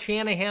 Kyle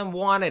Shanahan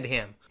wanted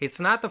him. It's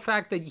not the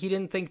fact that he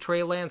didn't think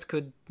Trey Lance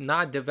could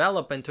not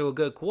develop into a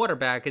good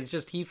quarterback. It's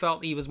just he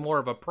felt he was more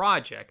of a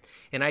project.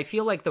 And I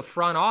feel like the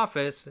front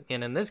office,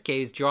 and in this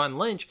case, John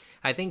Lynch,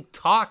 I think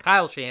talked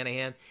Kyle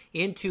Shanahan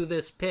into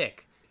this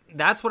pick.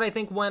 That's what I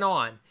think went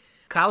on.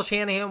 Kyle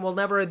Shanahan will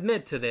never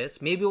admit to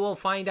this. Maybe we'll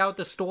find out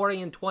the story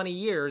in 20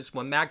 years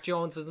when Mac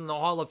Jones is in the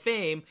Hall of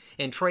Fame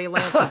and Trey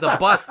Lance is a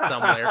bust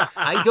somewhere.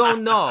 I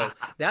don't know.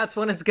 That's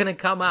when it's going to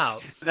come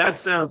out. That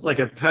sounds like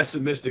a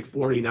pessimistic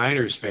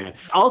 49ers fan.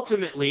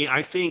 Ultimately,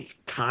 I think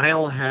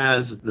Kyle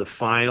has the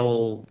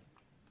final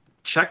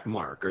check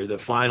mark or the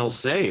final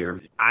say.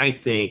 Or I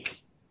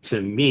think,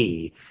 to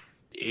me,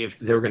 if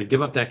they were going to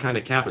give up that kind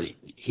of capital,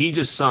 he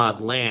just saw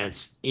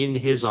Lance in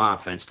his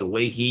offense, the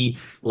way he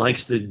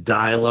likes to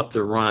dial up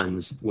the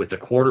runs with a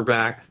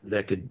quarterback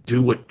that could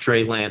do what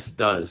Trey Lance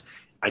does.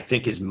 I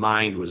think his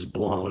mind was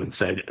blown and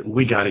said,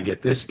 we got to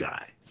get this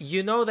guy.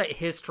 You know that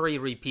history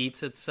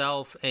repeats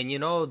itself, and you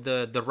know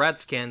the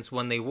Redskins,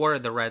 when they were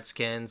the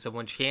Redskins and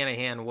when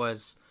Shanahan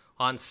was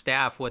on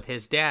staff with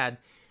his dad,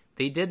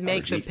 they did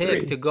make the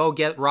pick to go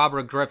get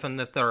Robert Griffin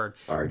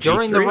III.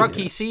 During the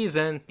rookie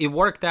season, it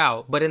worked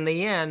out. But in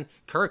the end,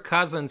 Kirk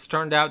Cousins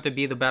turned out to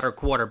be the better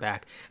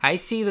quarterback. I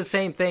see the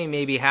same thing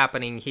maybe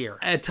happening here.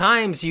 At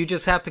times, you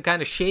just have to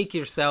kind of shake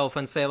yourself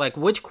and say, like,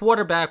 which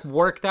quarterback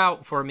worked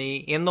out for me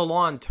in the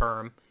long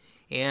term?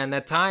 And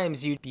at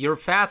times, you're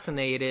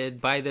fascinated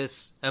by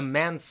this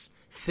immense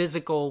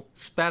physical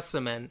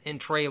specimen in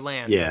Trey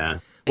Lance. Yeah.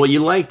 Well,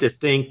 you like to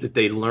think that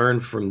they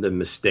learned from the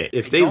mistake.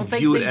 If they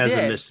view it as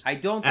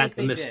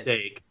a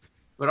mistake.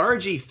 But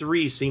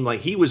RG3 seemed like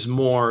he was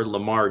more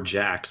Lamar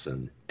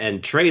Jackson.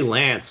 And Trey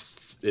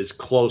Lance is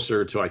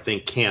closer to, I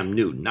think, Cam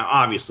Newton. Now,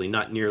 obviously,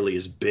 not nearly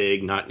as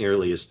big, not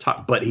nearly as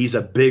tough, but he's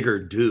a bigger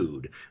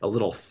dude, a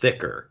little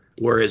thicker.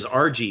 Whereas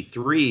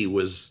RG3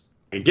 was,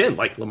 again,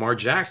 like Lamar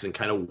Jackson,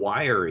 kind of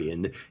wiry.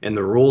 And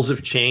the rules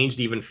have changed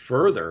even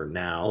further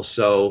now.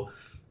 So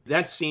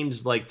that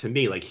seems like, to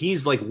me, like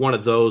he's like one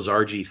of those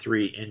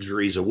RG3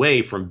 injuries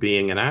away from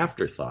being an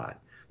afterthought,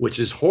 which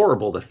is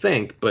horrible to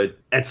think. But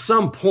at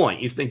some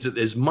point, you think that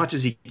as much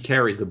as he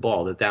carries the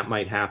ball, that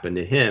might happen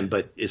to him.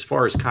 But as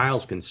far as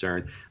Kyle's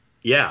concerned,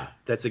 yeah,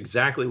 that's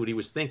exactly what he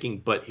was thinking.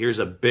 But here's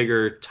a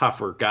bigger,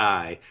 tougher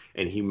guy,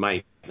 and he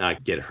might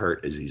not get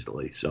hurt as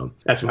easily. So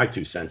that's my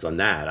 2 cents on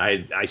that.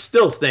 I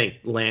still think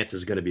Lance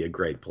is going to be a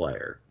great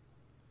player.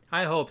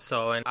 I hope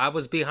so. And I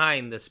was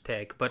behind this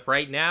pick. But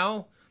right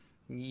now,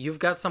 you've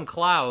got some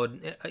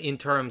cloud in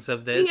terms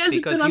of this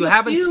because you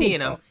haven't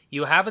seen him.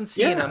 You haven't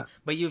seen him,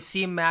 but you've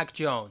seen Mac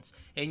Jones.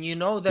 And you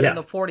know that in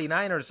the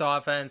 49ers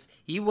offense,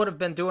 he would have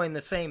been doing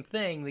the same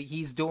thing that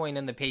he's doing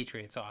in the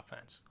Patriots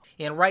offense.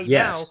 And right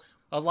now,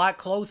 a lot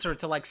closer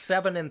to like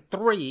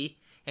 7-3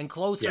 and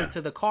closer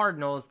to the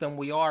Cardinals than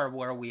we are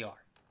where we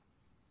are.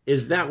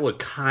 Is that what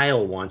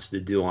Kyle wants to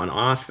do on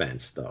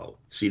offense, though?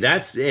 See,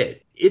 that's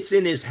it. It's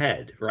in his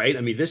head, right?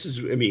 I mean,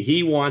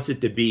 he wants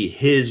it to be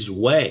his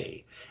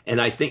way. And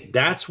I think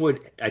that's what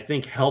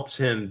helps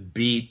him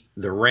beat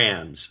the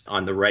Rams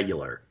on the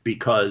regular,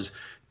 because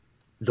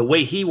the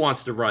way he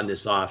wants to run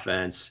this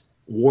offense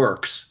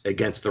works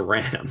against the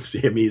Rams.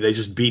 I mean, they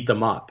just beat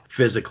them up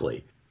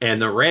physically. And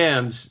the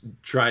Rams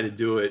try to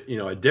do it,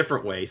 a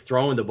different way,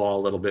 throwing the ball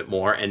a little bit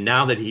more. And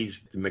now that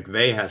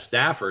McVay has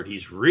Stafford,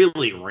 he's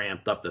really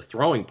ramped up the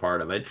throwing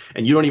part of it.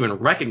 And you don't even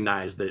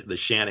recognize the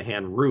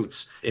Shanahan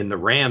roots in the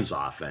Rams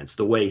offense,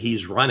 the way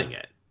he's running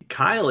it.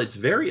 Kyle, I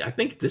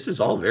think this is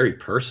all very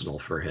personal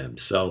for him.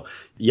 So,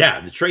 yeah,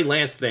 the Trey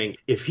Lance thing,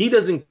 if he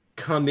doesn't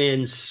come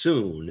in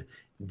soon,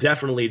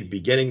 definitely the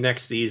beginning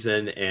next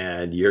season,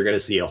 and you're going to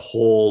see a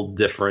whole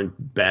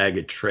different bag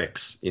of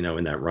tricks,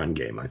 in that run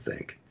game, I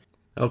think.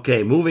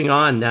 Okay, moving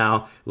on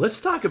now.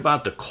 Let's talk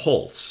about the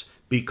Colts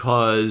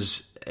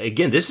because,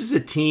 again, this is a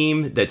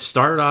team that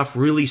started off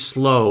really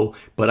slow,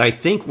 but I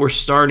think we're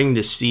starting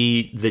to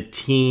see the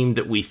team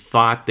that we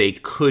thought they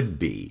could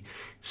be.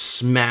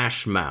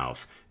 Smash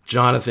mouth.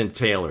 Jonathan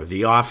Taylor,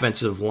 the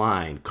offensive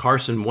line,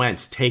 Carson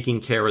Wentz taking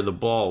care of the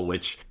ball,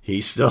 which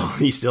he still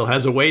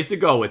has a ways to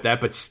go with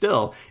that, but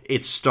still,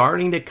 it's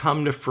starting to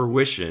come to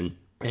fruition.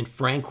 And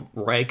Frank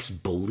Reich's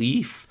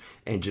belief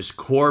and just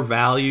core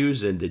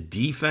values and the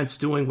defense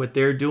doing what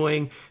they're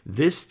doing,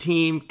 this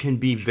team can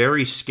be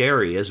very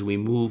scary as we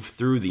move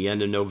through the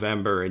end of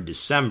November and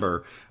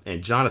December.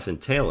 And Jonathan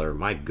Taylor,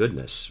 my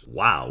goodness,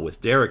 wow,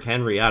 with Derrick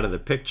Henry out of the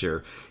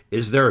picture,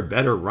 is there a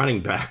better running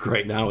back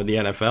right now in the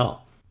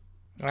NFL?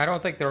 I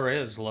don't think there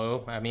is,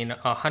 Lou. I mean,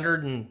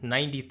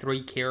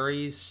 193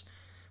 carries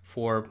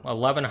for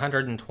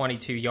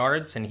 1,122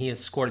 yards, and he has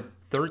scored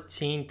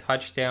 13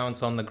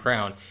 touchdowns on the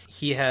ground.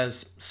 He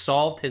has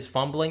solved his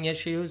fumbling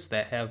issues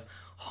that have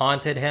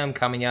haunted him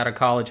coming out of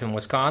college in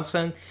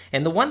Wisconsin.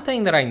 And the one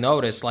thing that I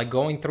noticed, like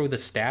going through the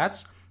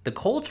stats, the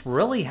Colts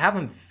really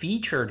haven't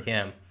featured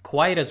him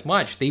quite as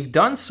much. They've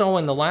done so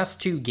in the last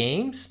 2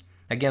 games.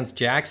 Against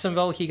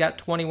Jacksonville, he got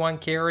 21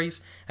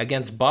 carries.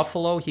 Against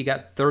Buffalo, he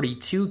got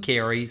 32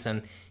 carries,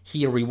 and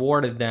he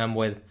rewarded them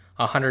with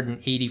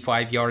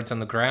 185 yards on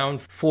the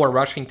ground, 4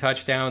 rushing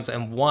touchdowns,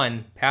 and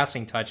 1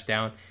 passing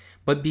touchdown.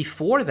 But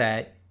before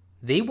that,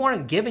 they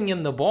weren't giving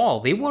him the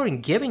ball. They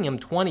weren't giving him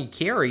 20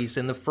 carries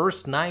in the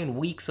first 9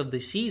 weeks of the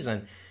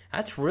season.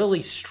 That's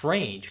really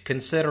strange,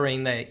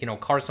 considering that,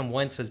 Carson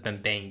Wentz has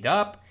been banged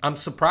up. I'm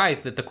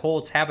surprised that the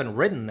Colts haven't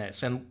ridden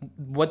this. And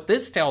what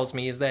this tells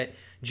me is that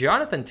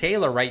Jonathan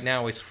Taylor right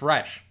now is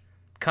fresh,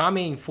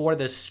 coming for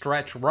this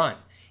stretch run.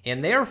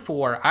 And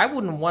therefore, I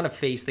wouldn't want to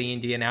face the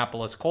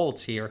Indianapolis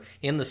Colts here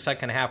in the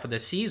second half of the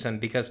season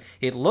because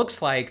it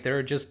looks like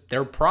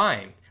they're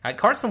primed.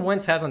 Carson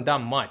Wentz hasn't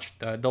done much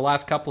the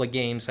last couple of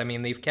games. I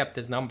mean, they've kept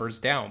his numbers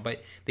down,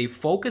 but they've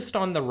focused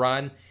on the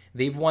run.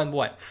 They've won,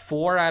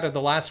 4 out of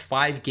the last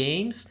 5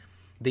 games?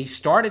 They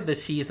started the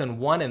season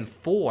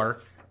 1-4.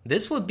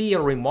 This would be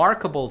a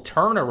remarkable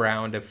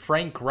turnaround if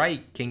Frank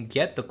Reich can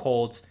get the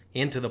Colts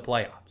into the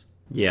playoffs.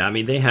 Yeah, I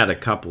mean, they had a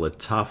couple of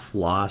tough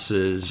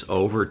losses,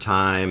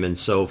 overtime and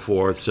so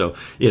forth. So,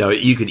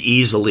 you could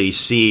easily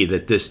see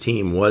that this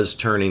team was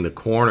turning the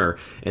corner.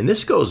 And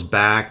this goes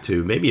back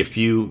to maybe a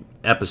few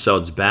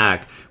episodes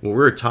back when we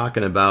were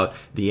talking about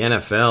the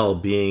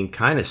NFL being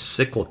kind of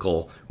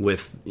cyclical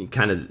with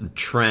kind of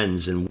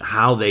trends and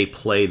how they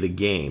play the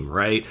game,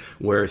 right?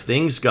 Where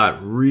things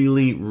got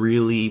really,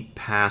 really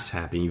pass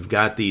happy. You've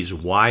got these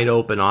wide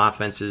open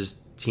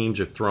offenses.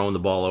 Teams are throwing the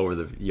ball over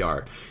the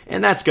yard.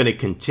 And that's going to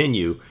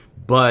continue.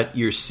 But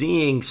you're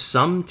seeing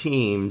some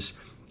teams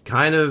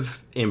kind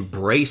of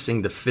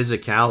embracing the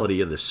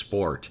physicality of the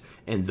sport.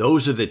 And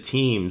those are the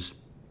teams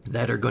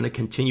that are going to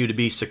continue to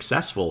be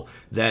successful,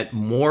 that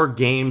more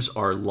games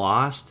are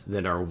lost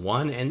than are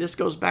won. And this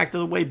goes back to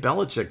the way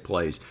Belichick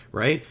plays,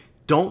 right?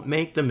 Don't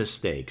make the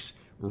mistakes.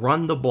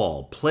 Run the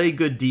ball. Play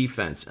good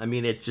defense. I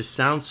mean, it just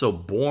sounds so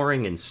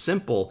boring and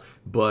simple,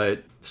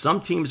 but some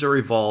teams are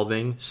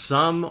evolving.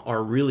 Some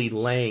are really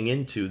laying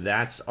into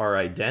that's our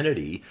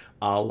identity,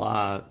 a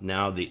la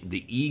now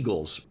the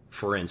Eagles,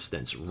 for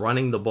instance,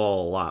 running the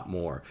ball a lot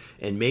more.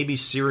 And maybe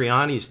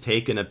Sirianni's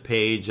taken a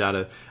page out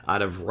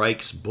of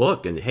Reich's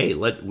book and, hey,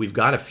 we've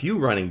got a few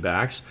running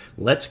backs.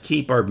 Let's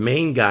keep our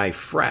main guy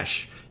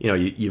fresh.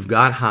 You've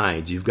got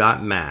Hines, you've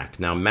got Mack.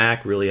 Now,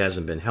 Mack really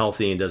hasn't been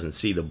healthy and doesn't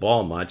see the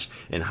ball much,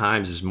 and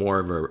Hines is more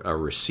of a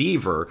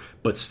receiver,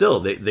 but still,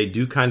 they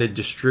do kind of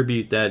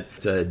distribute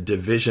that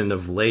division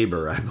of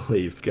labor, I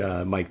believe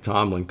Mike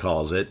Tomlin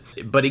calls it.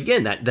 But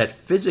again,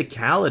 that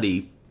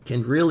physicality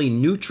can really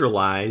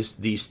neutralize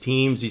these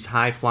teams, these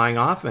high-flying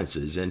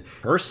offenses, and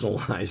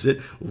personalize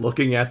it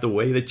looking at the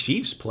way the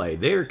Chiefs play.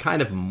 They're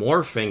kind of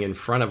morphing in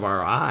front of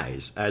our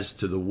eyes as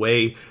to the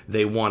way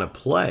they want to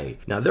play.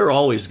 Now, they're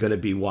always going to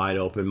be wide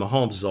open.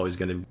 Mahomes is always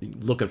going to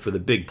be looking for the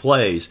big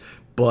plays,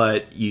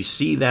 but you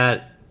see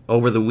that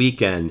over the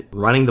weekend,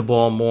 running the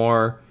ball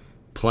more,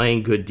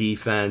 playing good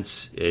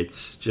defense.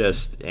 It's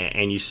just,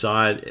 and you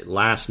saw it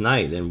last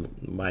night, and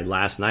by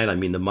last night I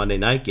mean the Monday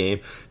night game,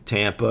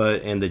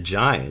 Tampa and the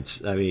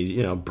Giants. I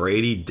mean,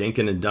 Brady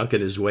dinking and dunking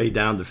his way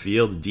down the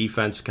field, the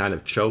defense kind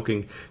of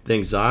choking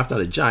things off. Now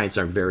the Giants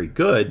aren't very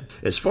good.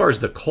 As far as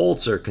the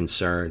Colts are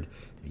concerned,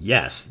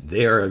 yes,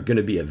 they're going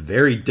to be a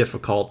very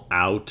difficult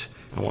out.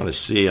 I want to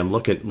see. I'm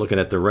looking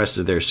at the rest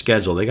of their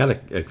schedule. They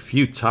got a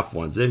few tough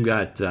ones. They've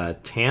got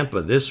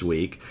Tampa this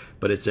week,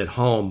 but it's at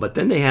home. But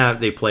then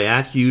they play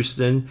at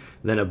Houston,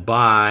 then a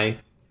bye,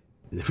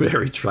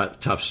 very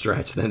tough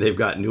stretch. Then they've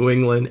got New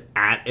England,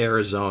 at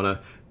Arizona,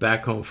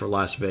 back home for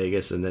Las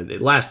Vegas, and then the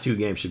last two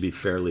games should be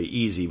fairly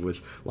easy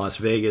with Las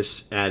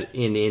Vegas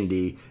in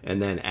Indy and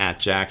then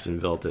at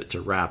Jacksonville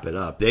to wrap it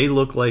up. They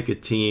look like a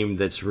team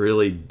that's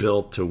really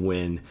built to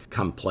win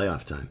come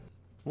playoff time.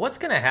 What's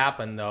going to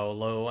happen, though,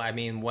 Lou? I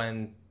mean,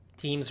 when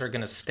teams are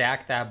going to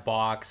stack that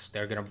box,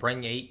 they're going to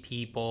bring 8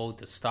 people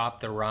to stop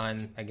the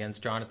run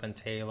against Jonathan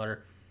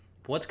Taylor.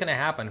 What's going to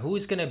happen?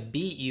 Who's going to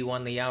beat you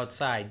on the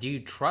outside? Do you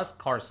trust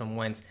Carson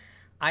Wentz?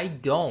 I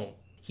don't.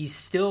 He's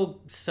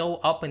still so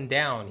up and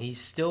down. He's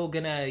still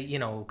going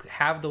to,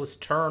 have those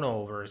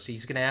turnovers.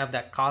 He's going to have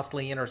that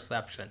costly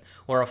interception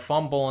or a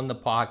fumble in the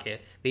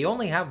pocket. They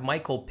only have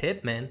Michael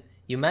Pittman.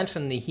 You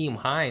mentioned Nyheim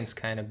Hines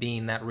kind of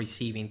being that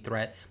receiving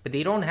threat, but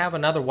they don't have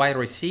another wide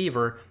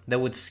receiver that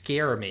would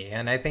scare me.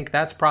 And I think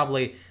that's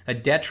probably a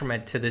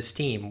detriment to this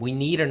team. We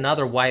need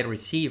another wide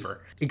receiver.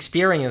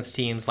 Experienced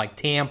teams like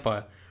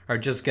Tampa are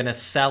just going to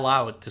sell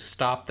out to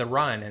stop the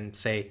run and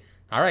say,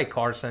 all right,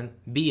 Carson,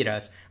 beat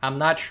us. I'm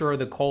not sure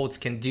the Colts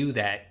can do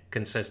that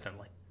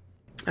consistently.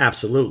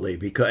 Absolutely,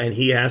 and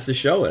he has to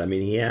show it. I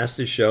mean, he has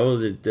to show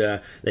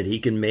that he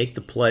can make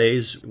the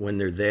plays when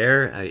they're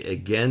there.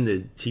 Again,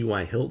 the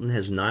T.Y. Hilton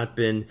has not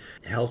been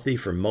healthy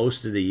for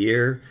most of the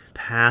year.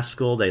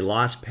 Pascal, they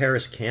lost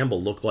Paris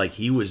Campbell. Looked like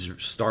he was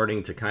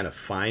starting to kind of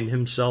find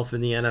himself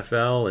in the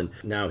NFL, and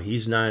now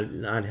he's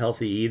not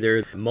healthy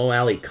either. Mo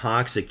Alley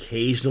Cox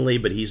occasionally,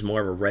 but he's more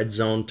of a red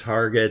zone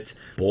target.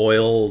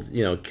 Boyle,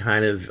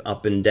 kind of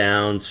up and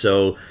down.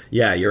 So,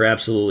 yeah, you're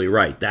absolutely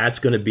right. That's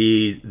going to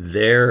be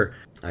their,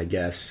 I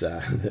guess,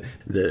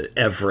 the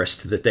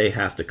Everest that they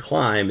have to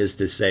climb is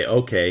to say,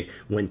 okay,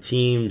 when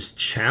teams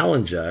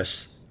challenge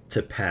us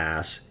to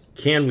pass,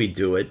 can we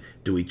do it?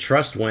 Do we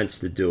trust Wentz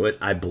to do it?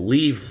 I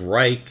believe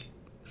Reich,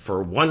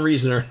 for one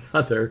reason or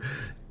another,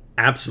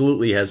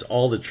 absolutely has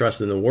all the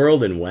trust in the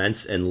world in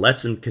Wentz and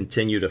lets him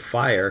continue to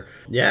fire.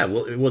 Yeah,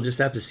 we'll just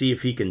have to see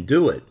if he can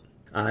do it.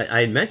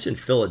 I had mentioned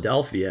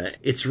Philadelphia.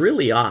 It's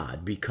really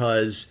odd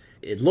because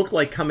it looked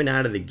like coming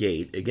out of the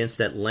gate against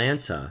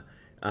Atlanta,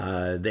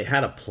 they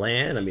had a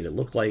plan. I mean, it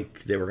looked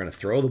like they were going to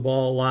throw the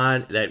ball a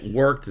lot. That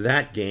worked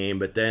that game,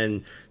 but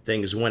then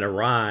things went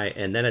awry.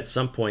 And then at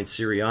some point,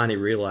 Sirianni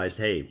realized,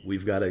 hey,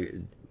 we've got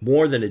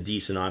more than a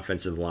decent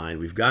offensive line.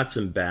 We've got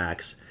some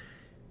backs.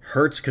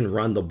 Hurts can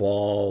run the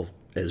ball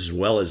as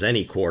well as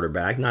any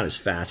quarterback. Not as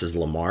fast as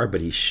Lamar,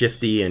 but he's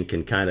shifty and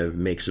can kind of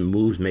make some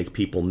moves, make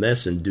people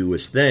miss, and do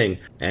his thing.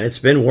 And it's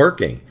been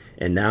working.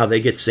 And now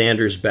they get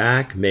Sanders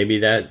back. Maybe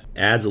that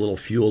adds a little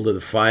fuel to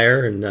the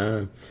fire.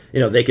 And,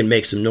 they can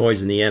make some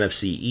noise in the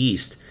NFC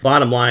East.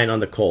 Bottom line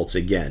on the Colts,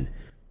 again,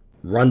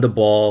 run the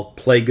ball,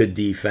 play good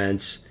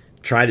defense,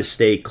 try to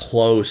stay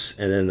close,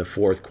 and then in the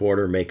fourth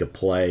quarter make a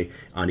play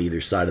on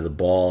either side of the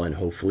ball. And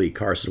hopefully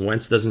Carson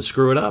Wentz doesn't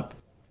screw it up.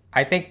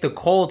 I think the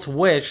Colts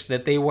wish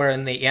that they were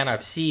in the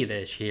NFC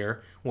this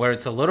year, where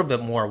it's a little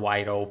bit more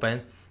wide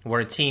open,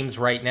 where teams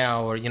right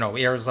now,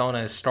 Arizona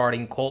is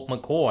starting Colt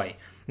McCoy.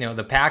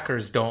 The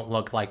Packers don't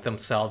look like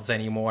themselves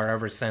anymore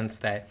ever since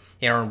that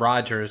Aaron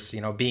Rodgers,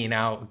 being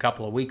out a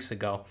couple of weeks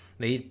ago.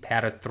 They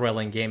had a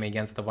thrilling game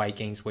against the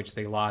Vikings, which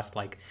they lost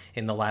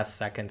in the last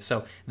second.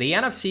 So the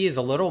NFC is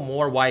a little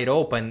more wide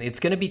open. It's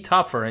going to be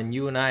tougher, and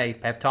you and I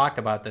have talked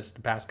about this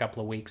the past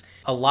couple of weeks.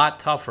 A lot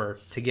tougher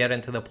to get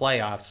into the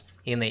playoffs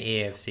in the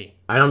AFC.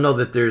 I don't know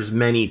that there's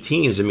many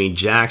teams. I mean,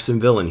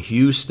 Jacksonville and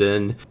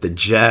Houston, the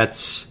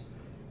Jets,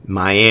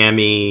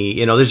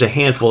 Miami, there's a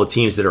handful of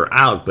teams that are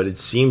out, but it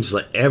seems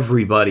like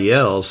everybody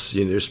else,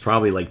 there's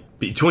probably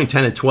between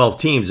 10 and 12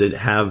 teams that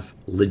have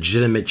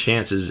legitimate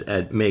chances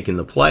at making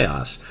the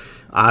playoffs.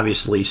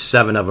 Obviously,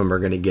 7 of them are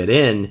going to get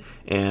in,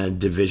 and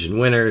division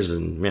winners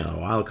and,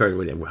 wild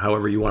card,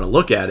 however you want to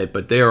look at it,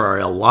 but there are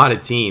a lot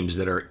of teams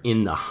that are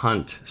in the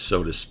hunt,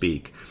 so to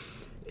speak.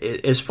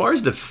 As far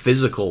as the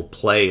physical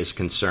play is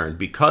concerned,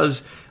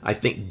 because I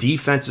think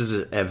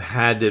defenses have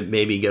had to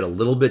maybe get a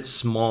little bit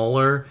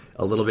smaller,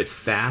 a little bit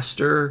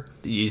faster,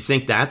 do you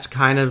think that's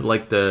kind of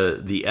like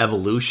the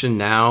evolution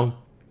now?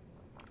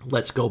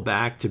 Let's go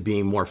back to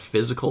being more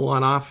physical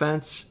on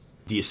offense.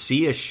 Do you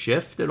see a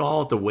shift at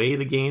all at the way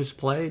the game's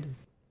played?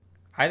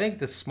 I think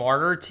the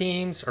smarter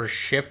teams are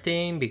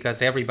shifting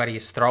because everybody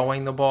is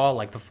throwing the ball.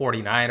 Like the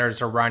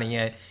 49ers are running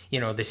it. The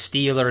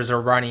Steelers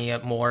are running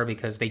it more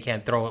because they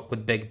can't throw it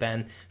with Big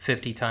Ben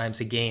 50 times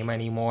a game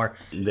anymore.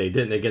 They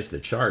didn't against the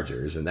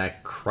Chargers, and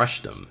that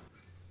crushed them.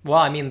 Well,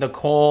 I mean, the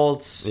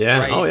Colts,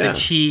 right? The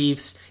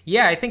Chiefs.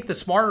 Yeah, I think the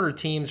smarter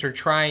teams are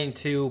trying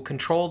to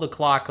control the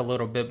clock a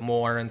little bit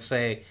more and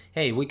say,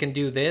 hey, we can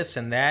do this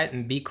and that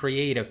and be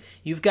creative.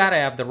 You've got to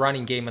have the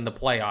running game in the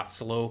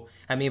playoffs, Lou.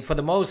 I mean, for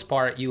the most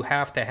part, you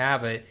have to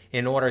have it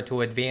in order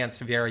to advance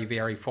very,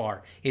 very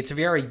far. It's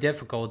very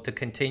difficult to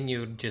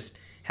continue to just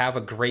have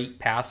a great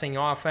passing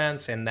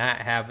offense and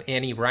not have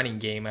any running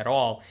game at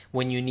all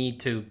when you need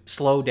to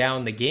slow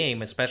down the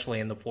game, especially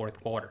in the fourth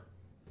quarter.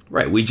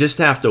 Right. We just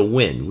have to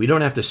win. We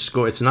don't have to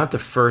score. It's not the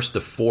first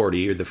to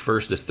 40 or the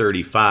first to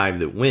 35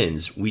 that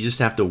wins. We just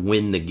have to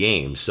win the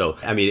game. So,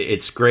 I mean,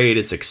 it's great.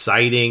 It's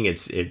exciting.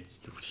 It's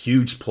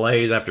huge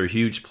plays after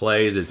huge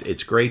plays.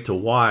 It's great to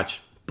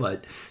watch.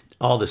 But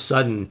all of a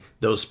sudden,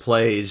 those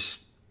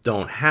plays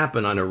don't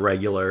happen on a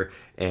regular,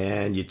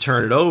 and you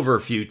turn it over a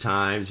few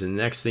times, and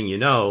next thing you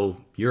know,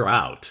 you're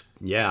out.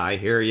 Yeah, I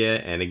hear you.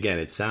 And again,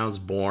 it sounds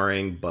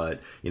boring,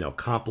 but,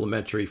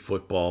 complimentary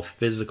football,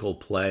 physical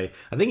play.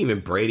 I think even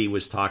Brady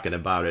was talking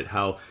about it,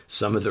 how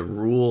some of the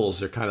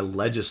rules are kind of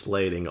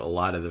legislating a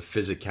lot of the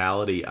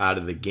physicality out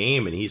of the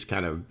game. And he's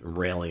kind of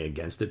railing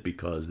against it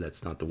because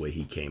that's not the way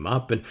he came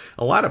up. And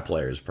a lot of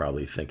players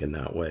probably thinking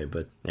that way.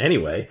 But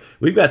anyway,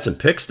 we've got some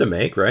picks to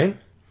make, right?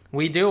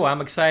 We do. I'm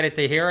excited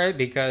to hear it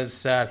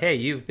because, hey,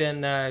 you've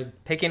been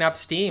picking up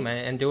steam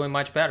and doing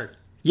much better.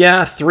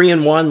 Yeah,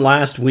 3-1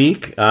 last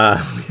week. We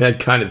had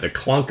kind of the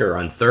clunker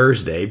on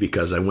Thursday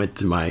because I went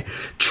to my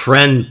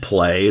trend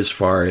play as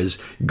far as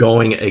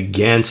going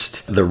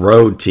against the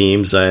road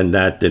teams, and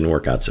that didn't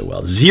work out so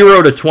well.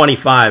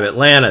 0-25,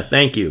 Atlanta,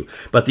 thank you.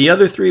 But the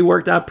other three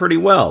worked out pretty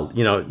well.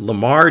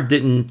 Lamar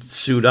didn't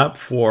suit up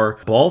for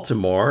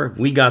Baltimore.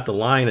 We got the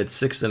line at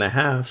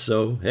 6.5,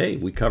 so hey,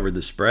 we covered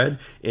the spread.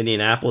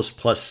 Indianapolis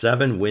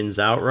 +7 wins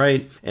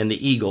outright, and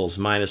the Eagles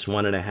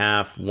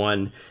 -1.5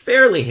 won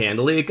fairly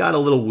handily. It got a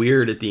little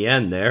weird at the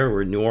end there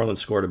where New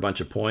Orleans scored a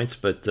bunch of points,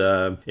 but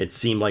it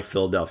seemed like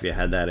Philadelphia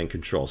had that in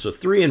control. So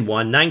 3-1,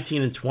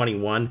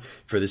 19-21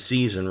 for the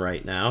season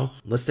right now.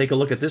 Let's take a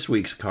look at this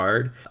week's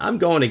card. I'm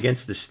going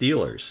against the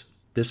Steelers.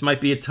 This might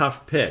be a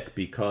tough pick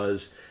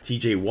because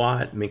TJ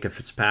Watt, Minkah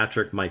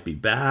Fitzpatrick might be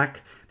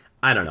back.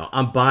 I don't know.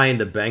 I'm buying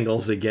the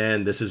Bengals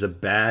again. This is a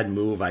bad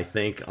move, I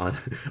think,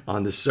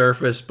 on the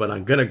surface, but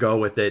I'm going to go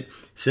with it.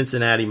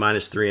 Cincinnati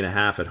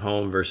 -3.5 at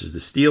home versus the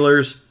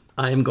Steelers.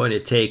 I am going to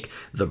take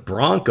the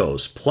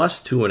Broncos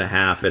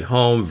 +2.5 at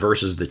home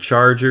versus the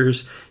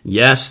Chargers.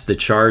 Yes, the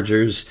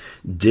Chargers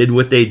did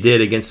what they did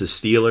against the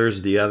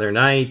Steelers the other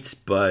night,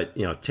 but,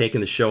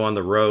 taking the show on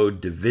the road,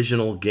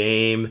 divisional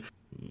game,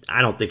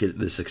 I don't think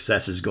the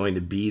success is going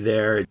to be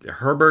there.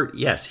 Herbert,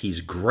 yes,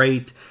 he's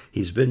great.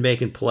 He's been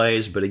making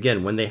plays, but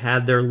again, when they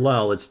had their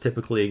lull, it's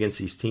typically against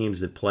these teams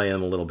that play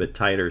them a little bit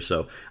tighter.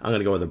 So I'm going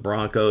to go with the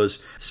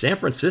Broncos. San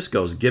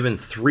Francisco's given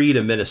 3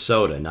 to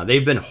Minnesota. Now,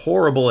 they've been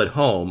horrible at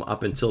home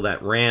up until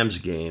that Rams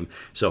game.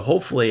 So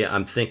hopefully,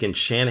 I'm thinking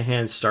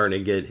Shanahan's starting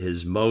to get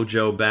his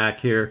mojo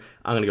back here.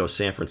 I'm going to go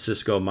San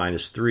Francisco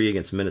 -3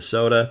 against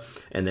Minnesota.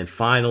 And then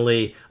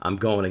finally, I'm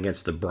going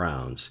against the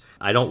Browns.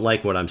 I don't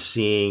like what I'm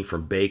seeing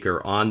from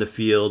Baker on the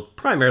field,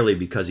 primarily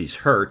because he's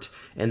hurt.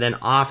 And then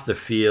off the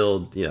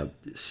field,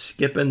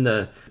 skipping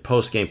the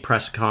post-game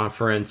press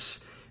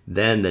conference.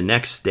 Then the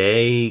next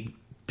day,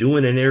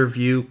 doing an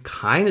interview,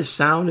 kind of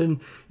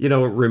sounding,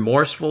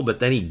 remorseful. But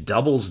then he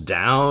doubles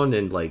down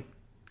and,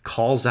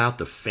 calls out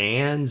the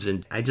fans.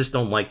 And I just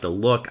don't like the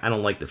look. I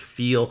don't like the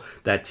feel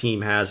that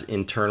team has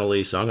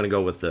internally. So I'm going to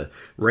go with the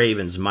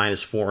Ravens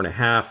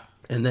 -4.5.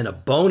 And then a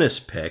bonus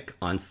pick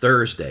on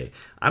Thursday.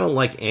 I don't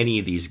like any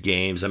of these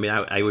games. I mean,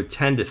 I would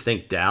tend to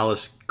think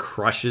Dallas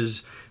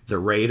crushes the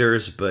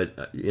Raiders,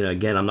 but,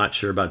 again, I'm not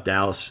sure about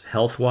Dallas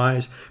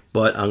health-wise,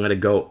 but I'm going to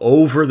go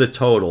over the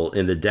total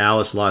in the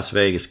Dallas-Las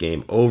Vegas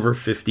game, over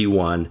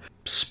 51,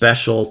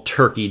 special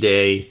Turkey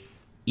Day,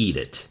 eat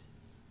it.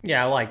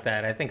 Yeah, I like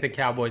that. I think the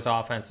Cowboys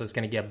offense is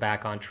going to get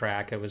back on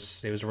track. It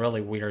was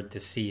really weird to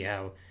see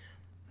how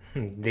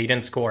they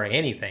didn't score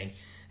anything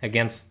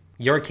against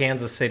your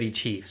Kansas City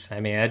Chiefs.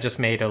 I mean, that just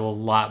made it a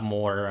lot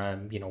more,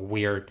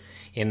 weird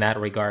in that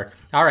regard.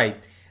 All right,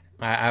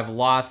 I've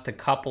lost a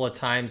couple of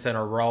times in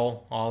a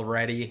row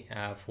already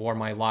for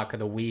my lock of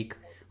the week.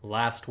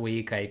 Last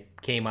week, I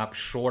came up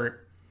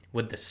short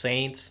with the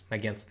Saints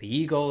against the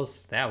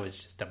Eagles. That was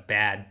just a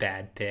bad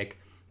pick.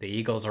 The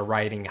Eagles are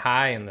riding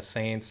high, and the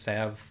Saints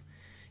have,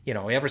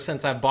 ever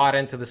since I bought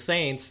into the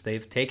Saints,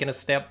 they've taken a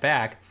step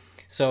back.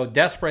 So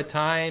desperate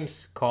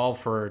times call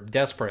for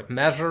desperate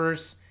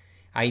measures.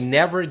 I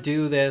never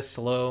do this,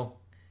 Lou,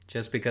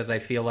 just because I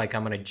feel like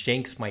I'm going to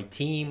jinx my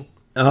team.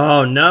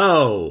 Oh,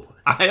 no.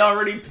 I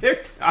already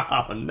picked.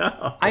 Oh,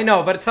 no. I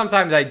know, but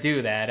sometimes I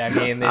do that. I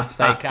mean, it's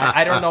like,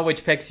 I don't know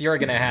which picks you're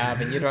going to have,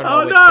 and you don't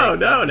know which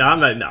picks. I'm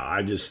not. No,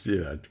 I'm just,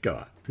 go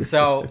on.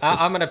 So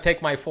I'm going to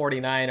pick my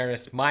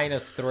 49ers,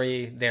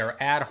 -3.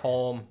 They're at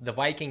home. The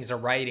Vikings are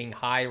riding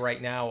high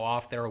right now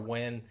off their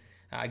win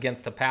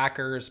against the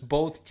Packers.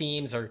 Both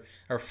teams are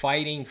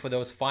fighting for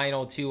those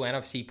final 2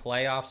 NFC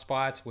playoff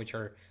spots, which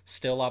are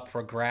still up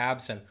for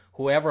grabs. And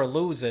whoever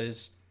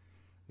loses,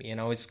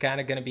 is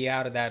kind of going to be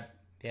out of that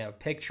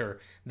picture.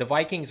 The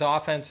Vikings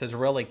offense has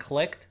really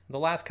clicked the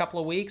last couple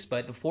of weeks,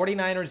 but the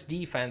 49ers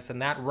defense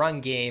and that run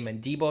game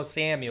and Deebo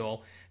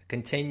Samuel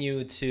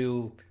continue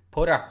to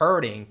put a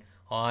hurting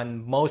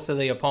on most of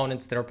the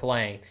opponents they're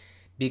playing.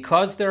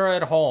 Because they're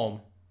at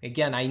home,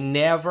 again, I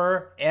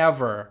never,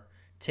 ever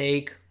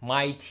take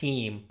my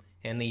team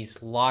in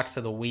these locks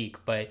of the week,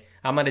 but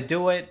I'm going to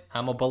do it.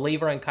 I'm a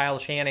believer in Kyle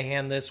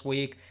Shanahan this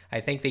week.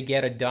 I think they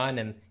get it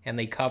done, and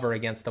they cover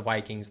against the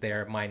Vikings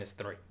there at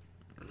 -3.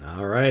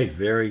 All right,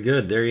 very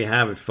good. There you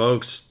have it,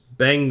 folks.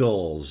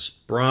 Bengals,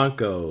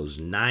 Broncos,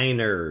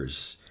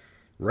 Niners,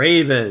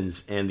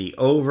 Ravens, and the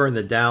over in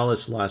the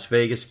Dallas-Las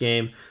Vegas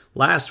game.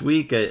 Last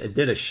week, I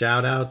did a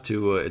shout-out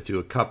to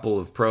a couple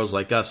of Pros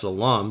Like Us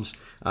alums.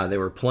 They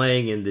were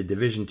playing in the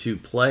Division II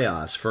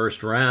playoffs,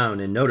 first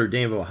round, and Notre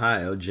Dame of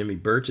Ohio, Jimmy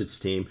Burchett's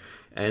team,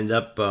 ended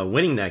up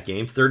winning that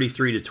game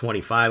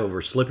 33-25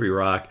 over Slippery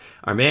Rock.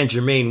 Our man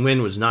Jermaine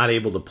Wynn was not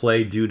able to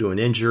play due to an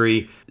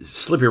injury.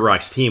 Slippery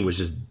Rock's team was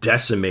just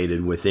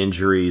decimated with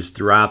injuries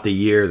throughout the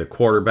year. The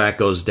quarterback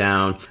goes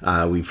down.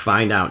 We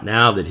find out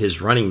now that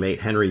his running mate,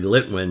 Henry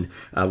Litwin,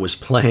 was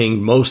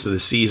playing most of the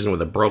season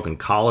with a broken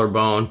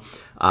collarbone.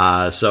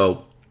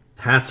 So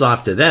hats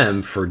off to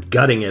them for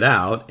gutting it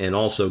out, and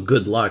also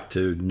good luck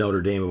to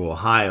Notre Dame of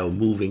Ohio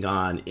moving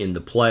on in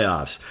the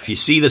playoffs. If you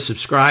see the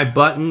subscribe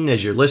button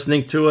as you're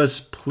listening to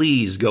us,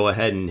 please go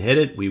ahead and hit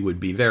it. We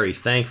would be very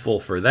thankful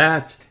for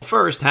that.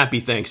 First, happy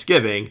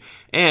Thanksgiving,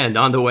 and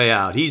on the way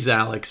out, he's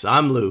Alex,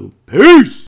 I'm Lou. Peace!